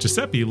 But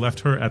Giuseppe left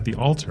her at the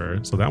altar,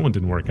 so that one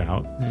didn't work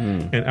out.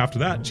 And after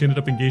that, she ended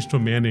up engaged to a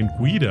man named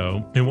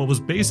Guido in what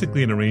was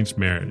basically an arranged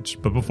marriage.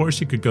 But before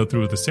she could go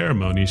through with the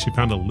ceremony, she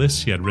found a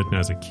list she had written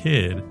as a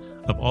kid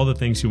of all the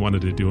things she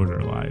wanted to do in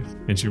her life.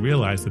 And she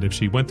realized that if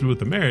she went through with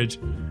the marriage,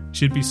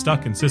 she'd be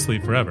stuck in Sicily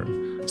forever.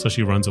 So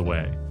she runs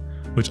away,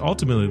 which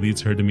ultimately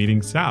leads her to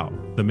meeting Sal,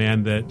 the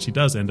man that she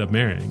does end up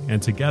marrying.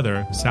 And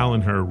together, Sal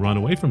and her run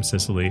away from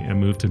Sicily and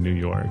move to New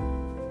York.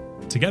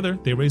 Together,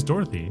 they raise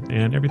Dorothy,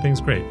 and everything's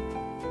great.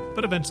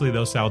 But eventually,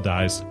 though, Sal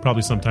dies,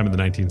 probably sometime in the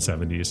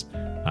 1970s,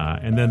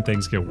 and then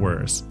things get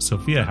worse.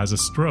 Sophia has a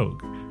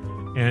stroke,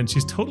 and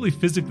she's totally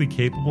physically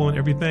capable and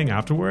everything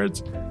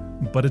afterwards,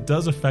 but it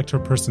does affect her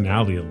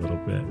personality a little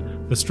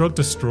bit. The stroke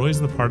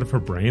destroys the part of her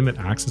brain that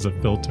acts as a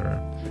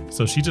filter,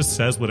 so she just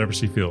says whatever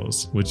she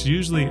feels, which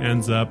usually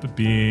ends up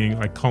being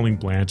like calling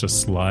Blanche a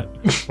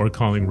slut or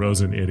calling Rose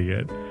an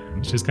idiot.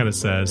 She just kind of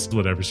says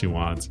whatever she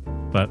wants.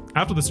 But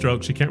after the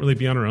stroke, she can't really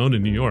be on her own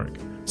in New York.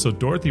 So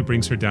Dorothy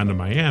brings her down to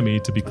Miami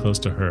to be close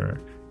to her.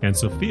 And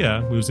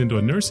Sophia moves into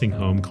a nursing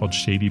home called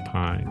Shady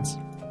Pines.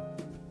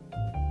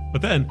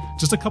 But then,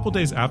 just a couple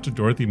days after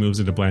Dorothy moves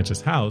into Blanche's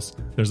house,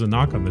 there's a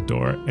knock on the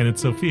door, and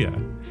it's Sophia.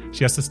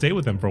 She has to stay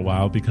with them for a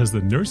while because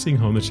the nursing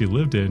home that she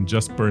lived in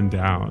just burned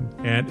down.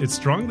 And it's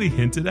strongly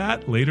hinted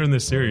at later in the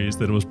series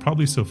that it was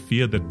probably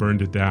Sophia that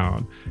burned it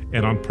down.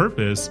 And on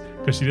purpose,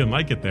 because she didn't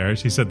like it there,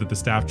 she said that the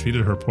staff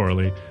treated her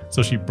poorly,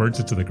 so she burnt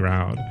it to the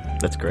ground.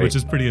 That's great. Which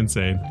is pretty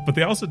insane. But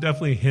they also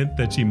definitely hint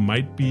that she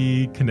might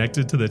be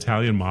connected to the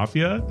Italian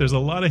mafia. There's a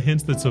lot of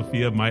hints that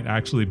Sophia might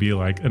actually be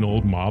like an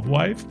old mob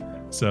wife.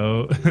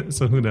 So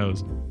who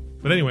knows?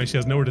 But anyway, she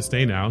has nowhere to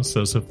stay now,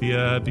 so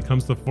Sophia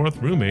becomes the fourth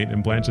roommate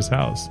in Blanche's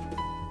house.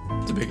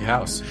 It's a big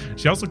house.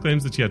 She also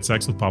claims that she had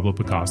sex with Pablo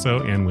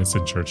Picasso and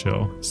Winston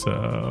Churchill.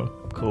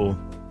 So cool.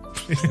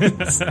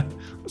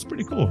 That's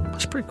pretty cool.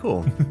 That's pretty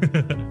cool.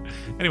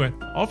 Anyway,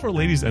 all four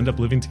ladies end up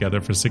living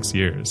together for 6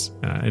 years.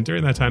 And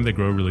during that time, they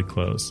grow really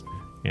close.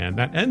 And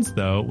that ends,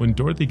 though, when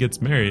Dorothy gets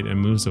married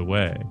and moves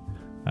away.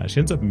 She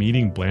ends up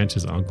meeting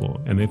Blanche's uncle,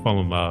 and they fall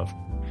in love.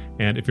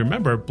 And if you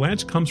remember,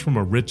 Blanche comes from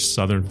a rich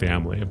Southern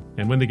family.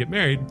 And when they get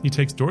married, he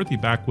takes Dorothy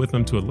back with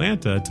him to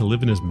Atlanta to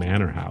live in his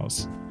manor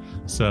house.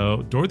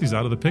 So Dorothy's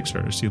out of the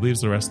picture. She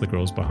leaves the rest of the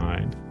girls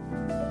behind.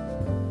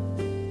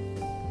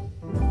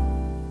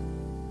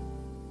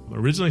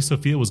 Originally,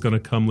 Sophia was going to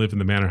come live in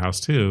the manor house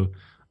too,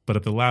 but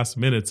at the last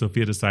minute,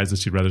 Sophia decides that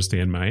she'd rather stay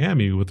in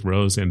Miami with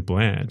Rose and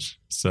Blanche.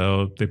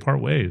 So they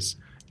part ways,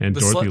 and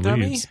Dorothy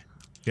leaves.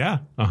 Yeah,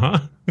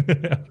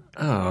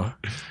 Oh.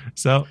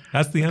 So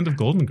that's the end of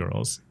Golden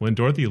Girls. When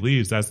Dorothy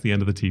leaves, that's the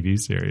end of the TV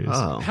series.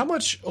 Oh. How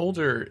much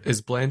older is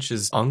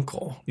Blanche's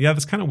uncle? Yeah,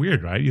 that's kind of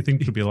weird, right? You think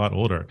he could be a lot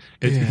older.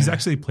 He's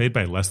actually played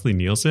by Leslie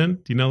Nielsen.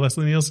 Do you know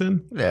Leslie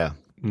Nielsen? Yeah.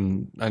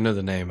 I know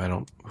the name. I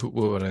don't.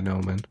 What would I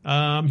know him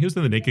in? He was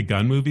in the Naked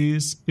Gun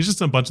movies. He's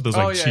just in a bunch of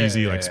those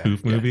cheesy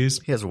spoof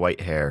movies. He has white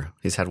hair.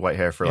 He's had white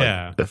hair for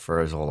for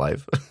his whole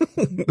life.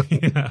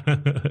 Yeah.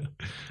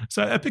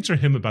 So I picture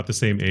him about the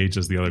same age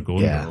as the other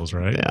Golden Girls,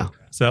 right? Yeah.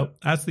 So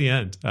that's the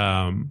end.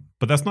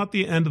 But that's not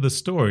the end of the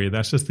story.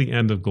 That's just the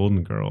end of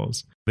Golden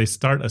Girls. They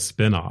start a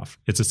spinoff.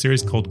 It's a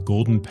series called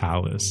Golden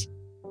Palace.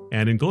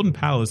 And in Golden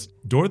Palace,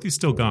 Dorothy's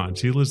still gone.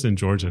 She lives in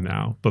Georgia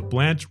now. But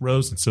Blanche,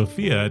 Rose, and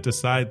Sophia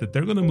decide that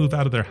they're going to move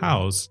out of their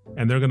house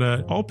and they're going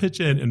to all pitch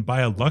in and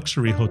buy a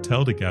luxury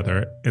hotel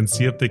together and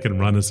see if they can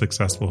run a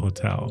successful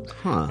hotel.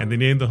 And they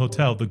name the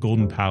hotel the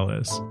Golden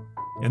Palace.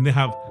 And they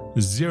have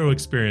zero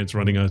experience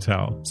running a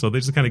hotel. So they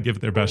just kind of give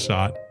it their best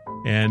shot.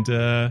 And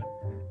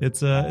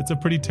it's a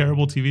pretty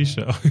terrible TV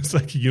show. It's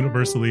like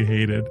universally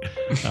hated.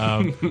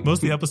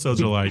 Most of the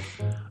episodes are like,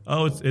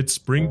 oh, it's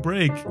spring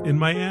break in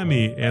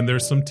Miami, and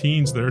there's some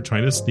teens that are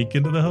trying to sneak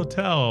into the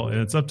hotel,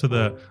 and it's up to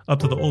the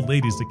old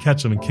ladies to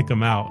catch them and kick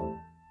them out.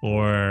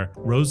 Or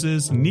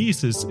Rose's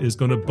niece is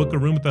going to book a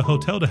room at the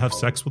hotel to have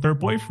sex with her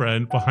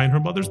boyfriend behind her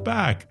mother's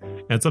back.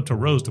 And it's up to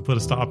Rose to put a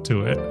stop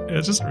to it.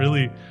 It's just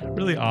really,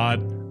 really odd.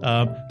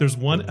 There's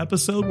one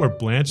episode where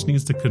Blanche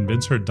needs to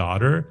convince her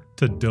daughter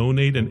to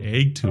donate an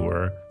egg to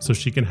her so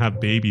she can have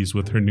babies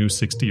with her new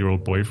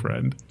 60-year-old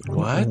boyfriend.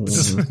 What?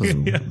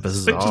 Yeah,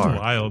 Bizarre. it's just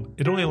wild.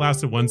 It only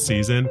lasted one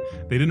season.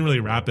 They didn't really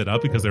wrap it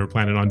up because they were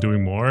planning on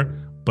doing more.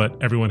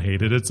 But everyone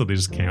hated it, so they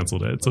just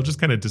canceled it. So it just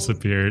kind of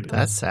disappeared.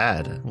 That's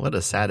sad. What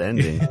a sad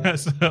ending. Yeah,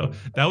 so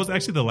that was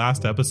actually the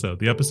last episode.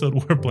 The episode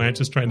where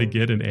Blanche is trying to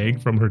get an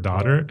egg from her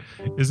daughter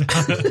is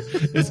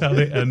how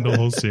they end the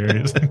whole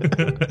series.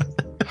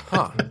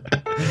 Huh.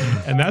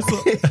 And that's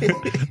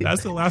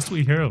the last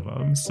we hear of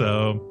them.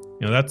 So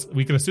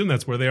we can assume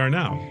that's where they are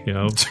now.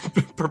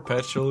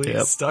 Perpetually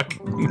stuck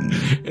in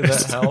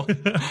that hell,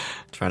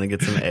 trying to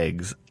get some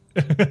eggs.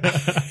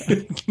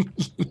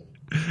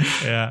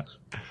 Yeah.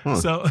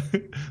 Huh.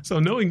 So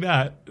knowing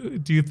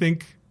that, do you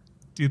think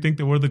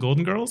they were the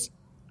Golden Girls?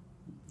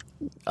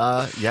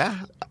 Yeah,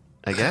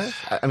 I guess.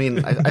 I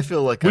mean, I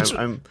feel like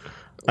can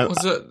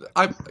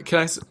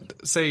I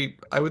say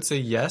I would say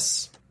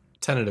yes,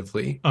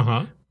 tentatively.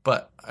 Uh-huh.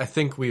 But I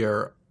think we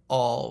are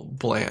all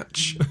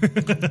Blanche.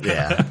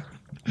 Yeah.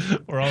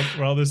 We're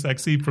all the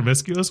sexy,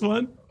 promiscuous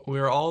one.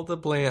 We're all the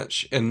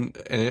Blanche, and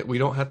we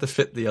don't have to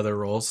fit the other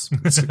roles.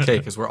 It's okay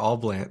because we're all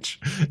Blanche.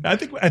 I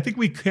think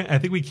we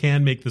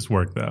can make this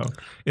work though.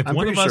 If I'm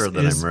one pretty of us sure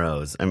that is, I'm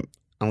Rose. do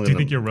you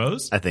think you're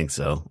Rose? I think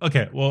so.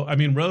 Okay, well, I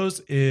mean, Rose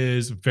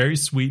is very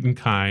sweet and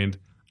kind,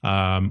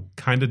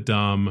 kind of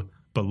dumb,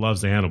 but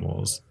loves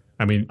animals.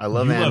 I mean, I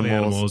love you animals. love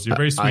animals. You're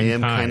very sweet I and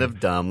am kind. kind of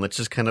dumb. We'll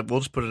just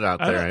put it out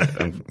there.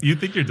 You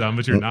think you're dumb,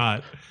 but you're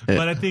not.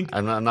 But I think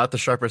I'm not the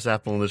sharpest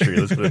apple in the tree.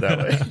 Let's put it that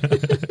way.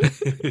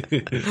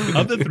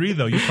 of the three,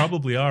 though, you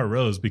probably are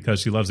Rose because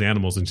she loves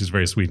animals and she's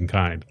very sweet and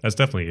kind. That's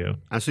definitely you.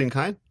 I'm sweet and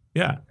kind?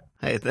 Yeah.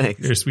 Hey,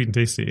 thanks. You're sweet and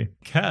tasty.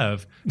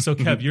 Kev. So,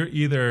 Kev, you're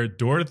either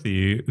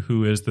Dorothy,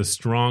 who is the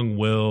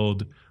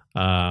strong-willed,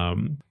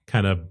 kind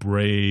of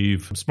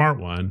brave, smart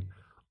one,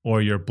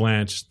 or you're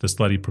Blanche, the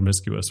slutty,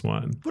 promiscuous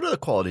one. What other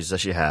qualities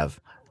does she have?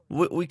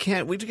 We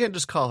can't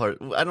just call her.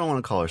 I don't want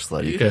to call her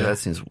slutty. Yeah. That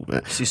seems.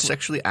 She's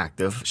sexually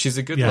active. She's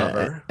a good Yeah.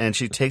 lover. And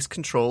she takes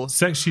control.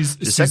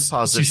 She's sex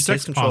positive. She's She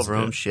takes sex control of her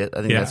positive. own shit. I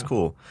think Yeah. that's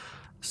cool.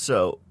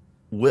 So,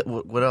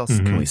 what else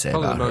can we say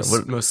Probably the about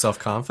her? most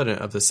self-confident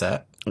of the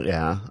set.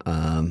 Yeah.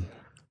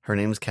 Her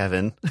name's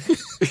Kevin.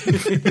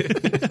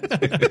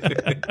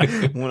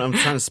 When I'm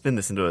trying to spin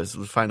this into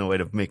find a way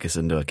to make this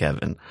into a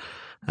Kevin.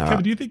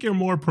 Kevin, do you think you're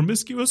more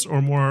promiscuous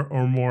or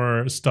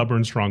more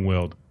stubborn,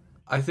 strong-willed?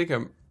 I think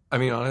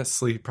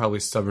honestly, probably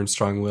stubborn,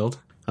 strong-willed.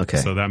 Okay.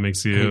 So that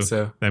makes I you think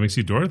so.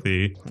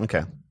 Dorothy,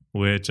 Okay.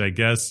 which I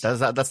guess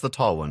That's the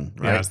tall one,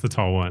 right? yeah, that's the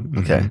tall one.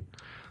 Okay. Mhm.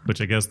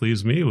 Which I guess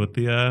leaves me with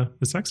the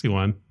sexy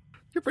one.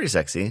 You're pretty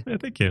sexy. Yeah,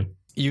 thank you.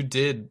 You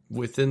did,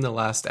 within the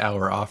last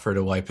hour, offer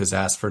to wipe his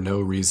ass for no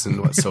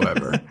reason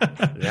whatsoever.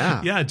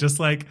 Yeah. Yeah, just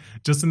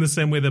in the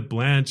same way that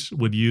Blanche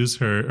would use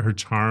her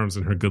charms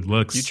and her good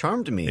looks. You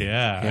charmed me.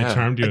 Yeah, Yeah. I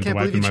charmed you I into can't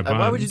believe wiping you. my buns.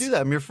 Why would you do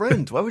that? I'm your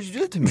friend. Why would you do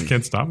that to me?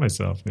 Can't stop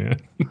myself, man.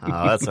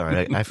 Oh, that's all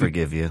right. I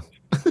forgive you.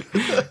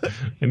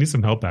 I need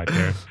some help back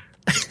there.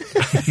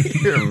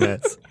 You're a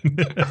mess.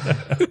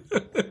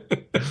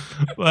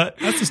 But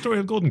that's the story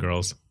of Golden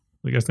Girls.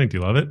 What do you guys think? Do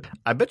you love it?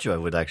 I bet you I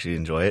would actually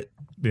enjoy it.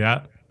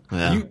 Yeah.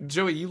 Yeah.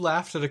 Joey, you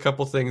lauged at a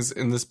couple things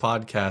in this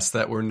podcast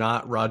that were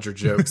not Roger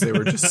jokes. They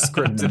were just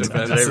scripted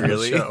events I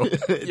really? in the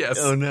show. Yes,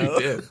 Oh, no. you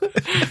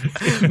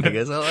did. I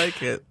guess I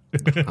like it.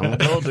 I'm a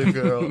golden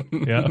girl.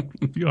 Yeah.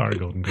 You are a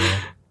Golden Girl.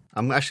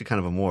 I'm actually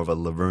kind of more of a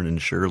Laverne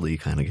and Shirley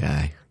kind of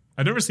guy.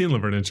 I've never seen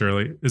Laverne and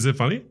Shirley. Is it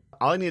funny?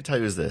 All I need to tell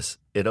you is this.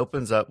 It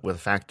opens up with a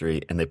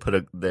factory, and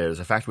there's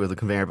a factory with the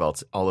conveyor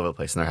belts all over the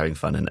place, and they're having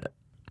fun in it.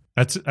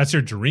 That's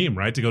your dream,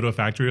 right? To go to a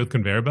factory with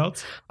conveyor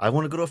belts? I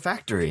want to go to a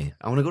factory.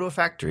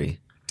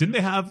 Didn't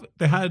they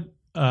had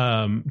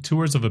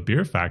tours of a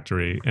beer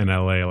factory in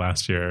LA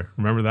last year?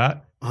 Remember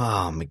that?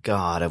 Oh, my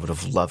God. I would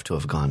have loved to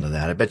have gone to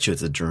that. I bet you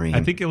it's a dream.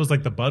 I think it was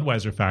like the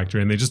Budweiser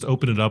factory, and they just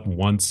open it up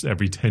once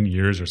every 10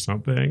 years or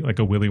something, like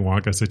a Willy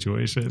Wonka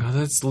situation. Oh,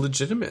 that's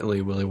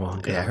legitimately Willy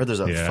Wonka. Yeah, I heard there's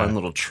a fun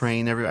little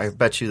train everywhere. I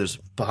bet you there's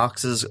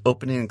boxes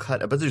opening and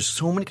cut. I bet there's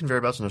so many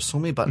conveyor belts and there's so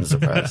many buttons to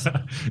press. Do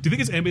you think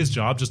it's anybody's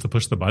job just to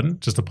push the button,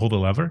 just to pull the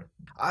lever?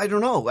 I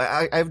don't know.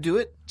 I do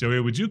it.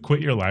 Joey, would you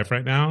quit your life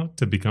right now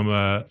to become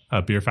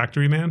a beer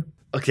factory man?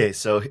 Okay,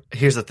 so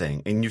here's the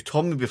thing. And you've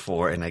told me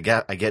before, and I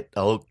get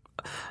a little...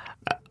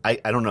 I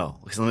don't know.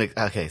 So let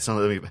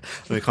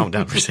me calm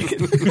down for a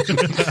second.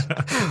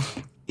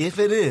 If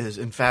it is,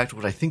 in fact,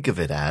 what I think of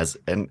it as,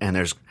 and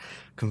there's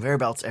conveyor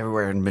belts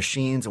everywhere and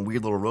machines and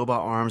weird little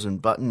robot arms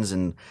and buttons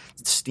and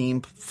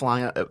steam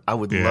flying out, I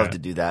would love to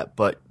do that.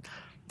 But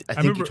I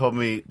think you told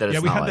me that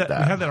it's not like that.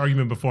 We had that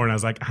argument before, and I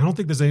was like, I don't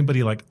think there's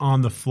anybody like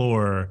on the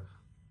floor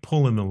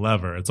pulling the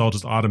lever. It's all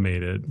just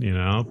automated, you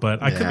know?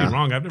 But I could be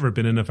wrong. I've never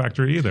been in a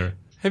factory either.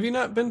 Have you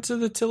not been to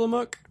the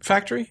Tillamook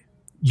factory?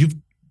 You've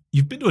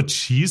been to a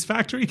cheese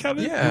factory,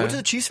 Kevin? Yeah. You went to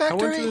the cheese I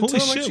went factory? to the Holy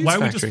Tillamook shit. cheese Why are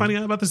we just factory. finding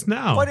out about this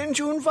now? Why didn't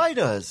you invite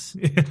us?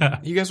 Yeah.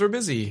 You guys were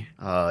busy.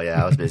 Oh,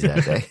 yeah, I was busy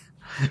that day.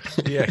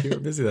 Yeah, you were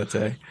busy that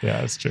day.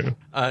 Yeah, that's true.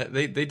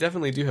 They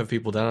definitely do have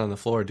people down on the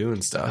floor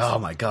doing stuff. Oh,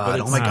 my God.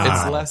 But Oh, my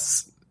God.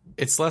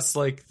 It's less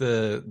like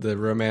the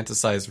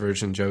romanticized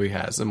version Joey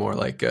has, and more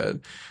like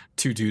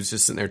two dudes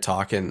just sitting there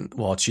talking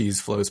while cheese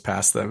flows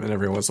past them, and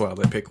every once in a while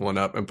they pick one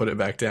up and put it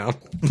back down.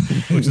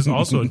 Which is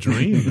also a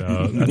dream,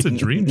 though. That's a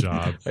dream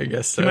job. I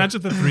guess so. Imagine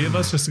if the three of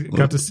us just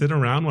got to sit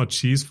around while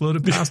cheese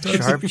floated past us.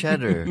 Sharp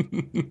cheddar.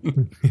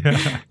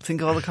 Yeah.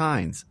 Think of all the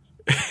kinds.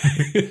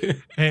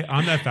 Hey,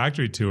 on that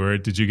factory tour,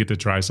 did you get to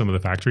try some of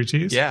the factory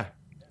cheese? Yeah,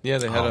 they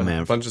had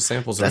a bunch of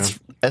samples That's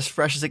around. as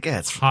fresh as it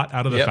gets. Hot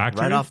out of the Yep,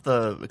 factory? Right off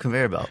the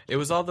conveyor belt. It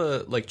was all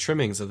the like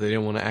trimmings that they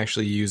didn't want to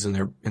actually use in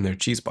their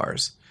cheese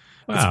bars.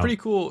 It's Wow. pretty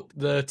cool.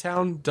 The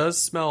town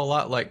does smell a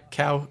lot like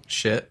cow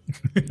shit,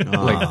 like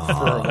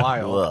for a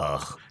while.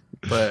 Ugh.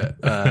 But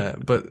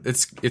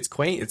it's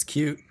quaint. It's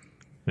cute.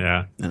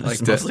 Yeah. And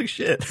Like it smells that. like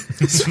shit.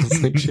 It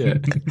smells like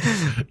shit.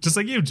 Just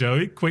like you,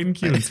 Joey. Quaint and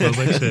cute. Smells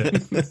like shit.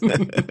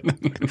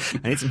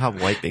 I need some help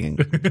wiping.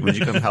 Would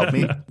you come help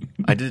me?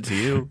 I did it to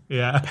you.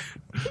 Yeah.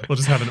 We'll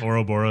just have an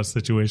Ouroboros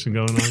situation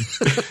going on.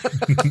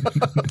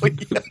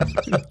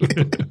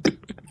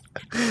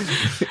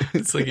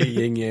 It's like a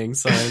yin yang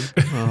sign.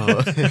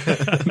 Oh.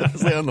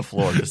 Let's lay on the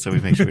floor just so we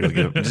make sure we don't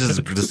get it. This is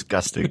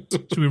disgusting.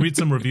 Should we read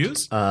some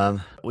reviews?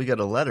 We got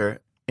a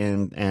letter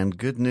and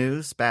good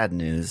news, bad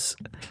news.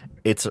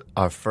 It's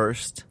our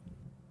first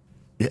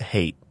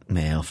hate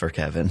mail for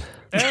Kevin.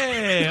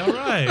 Hey, all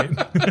right.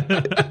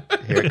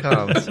 Here it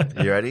comes.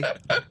 You ready?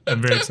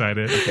 I'm very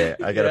excited. Okay,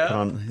 I got to put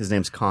on, his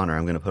name's Connor.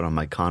 I'm going to put on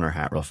my Connor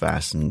hat real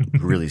fast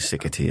and really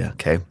sick it to you,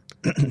 okay?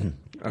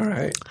 All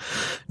right.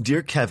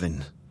 Dear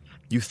Kevin,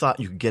 you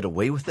thought you could get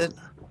away with it?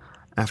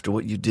 After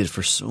what you did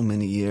for so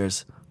many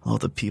years, all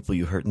the people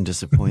you hurt and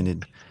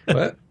disappointed.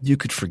 What? You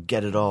could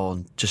forget it all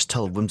and just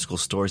tell whimsical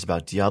stories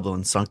about Diablo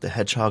and Sonic the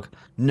Hedgehog?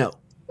 No.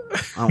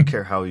 I don't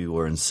care how you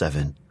were in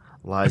 7.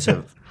 Lives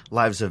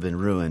have been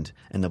ruined,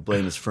 and the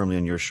blame is firmly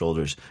on your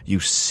shoulders.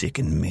 You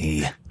sicken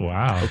me.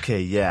 Wow.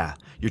 Okay, yeah.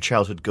 Your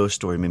childhood ghost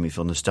story made me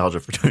feel nostalgia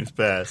for times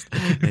past.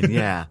 And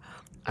yeah,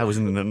 I was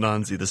in the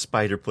Anansi the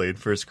Spider play in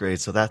first grade,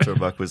 so that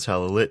throwback was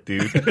hella lit,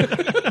 dude.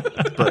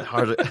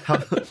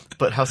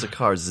 But House of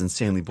Cards is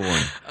insanely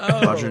boring.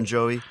 Oh. Roger and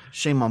Joey,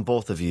 shame on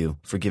both of you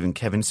for giving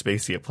Kevin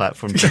Spacey a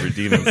platform to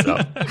redeem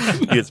himself.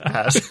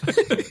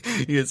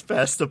 He has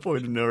passed the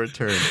point of no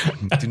return.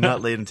 Do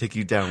not let him take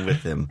you down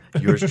with him.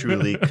 Yours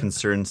truly,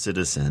 concerned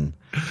citizen.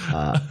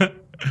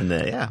 And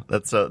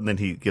then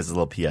he gives a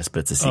little PS, but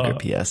it's a secret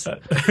PS.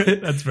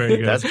 That's very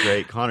good. That's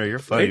great. Connor, you're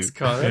funny. Thanks,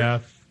 Connor. Yeah.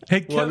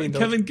 Hey, Well, I mean,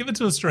 Kevin, give it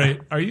to us straight.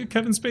 Are you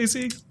Kevin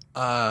Spacey?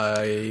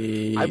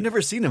 I've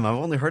never seen him. I've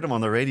only heard him on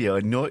the radio.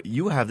 I know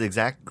you have the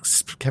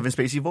exact Kevin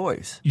Spacey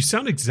voice. You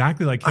sound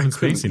exactly like Kevin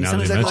Spacey now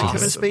sound that you exactly mention like it.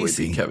 Kevin Possibly be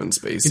Spacey. Kevin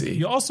Spacey.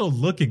 You also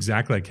look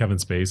exactly like Kevin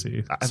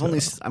Spacey.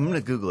 I'm going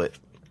to Google it.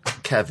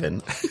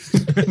 Kevin.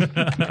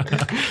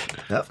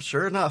 Yep,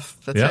 sure enough.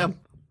 That's Yep. him.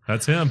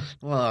 That's him.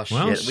 Well, shit.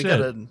 Well, We shit.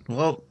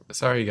 gotta,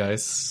 Sorry,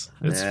 guys.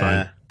 It's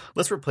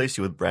let's replace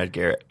you with Brad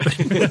Garrett.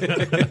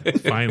 fine.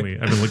 Finally.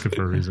 I've been looking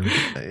for a reason.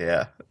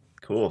 Yeah.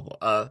 Cool.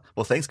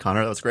 Well, thanks,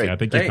 Connor. That was great. Yeah,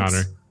 thank you, Thanks.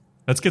 Connor.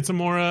 Let's get some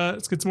more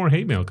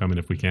hate mail coming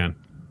if we can.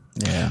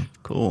 Yeah,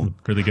 cool.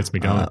 Really gets me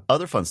going.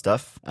 Other fun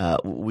stuff.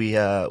 We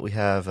have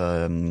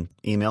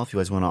email if you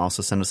guys want to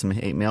also send us some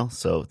hate mail.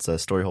 So it's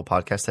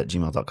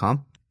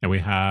storyholepodcast@gmail.com. And we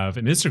have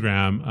an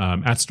Instagram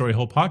at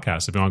Storyhole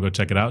Podcast. If you want to go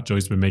check it out,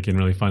 Joey's been making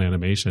really fun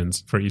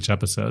animations for each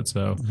episode.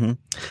 So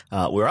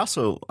We're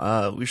also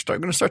going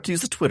to start to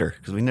use the Twitter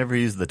because we never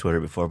used the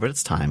Twitter before, but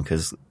it's time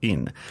because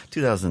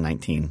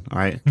 2019. All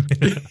right,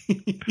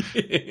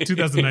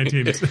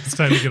 2019, it's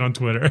time to get on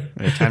Twitter.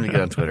 It's time to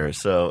get on Twitter.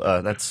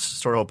 So that's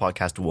Storyhole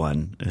Podcast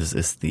 1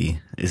 is the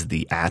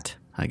at,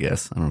 I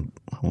guess. I don't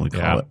know what we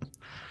call it.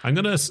 I'm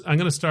gonna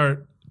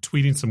start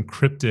tweeting some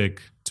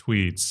cryptic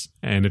tweets,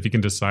 and if you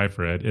can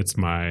decipher it, it's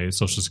my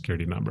social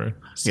security number.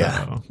 So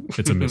Yeah.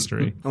 it's a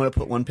mystery. I'm going to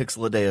put 1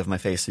 pixel a day of my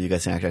face so you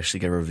guys can actually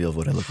get a reveal of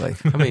what I look like.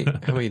 How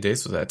many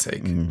days would that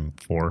take?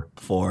 4.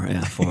 4,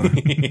 yeah, 4.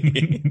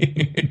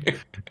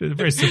 A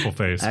very simple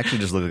face. I actually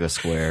just look like a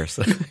square.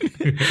 So.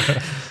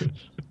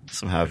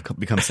 Somehow I've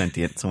become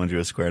sentient. Someone drew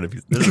a square.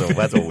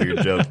 That's a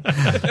weird joke.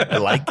 I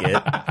like it.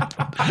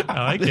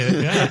 I like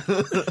it. Yeah,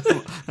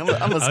 I'm a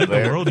I like the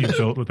square. world you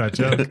built with that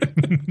joke.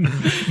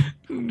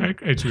 All right,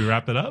 great. Should we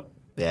wrap it up?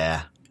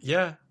 Yeah.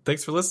 Yeah.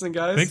 Thanks for listening,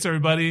 guys. Thanks,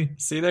 everybody.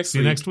 See you next See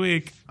week. you next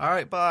week. All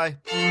right. Bye.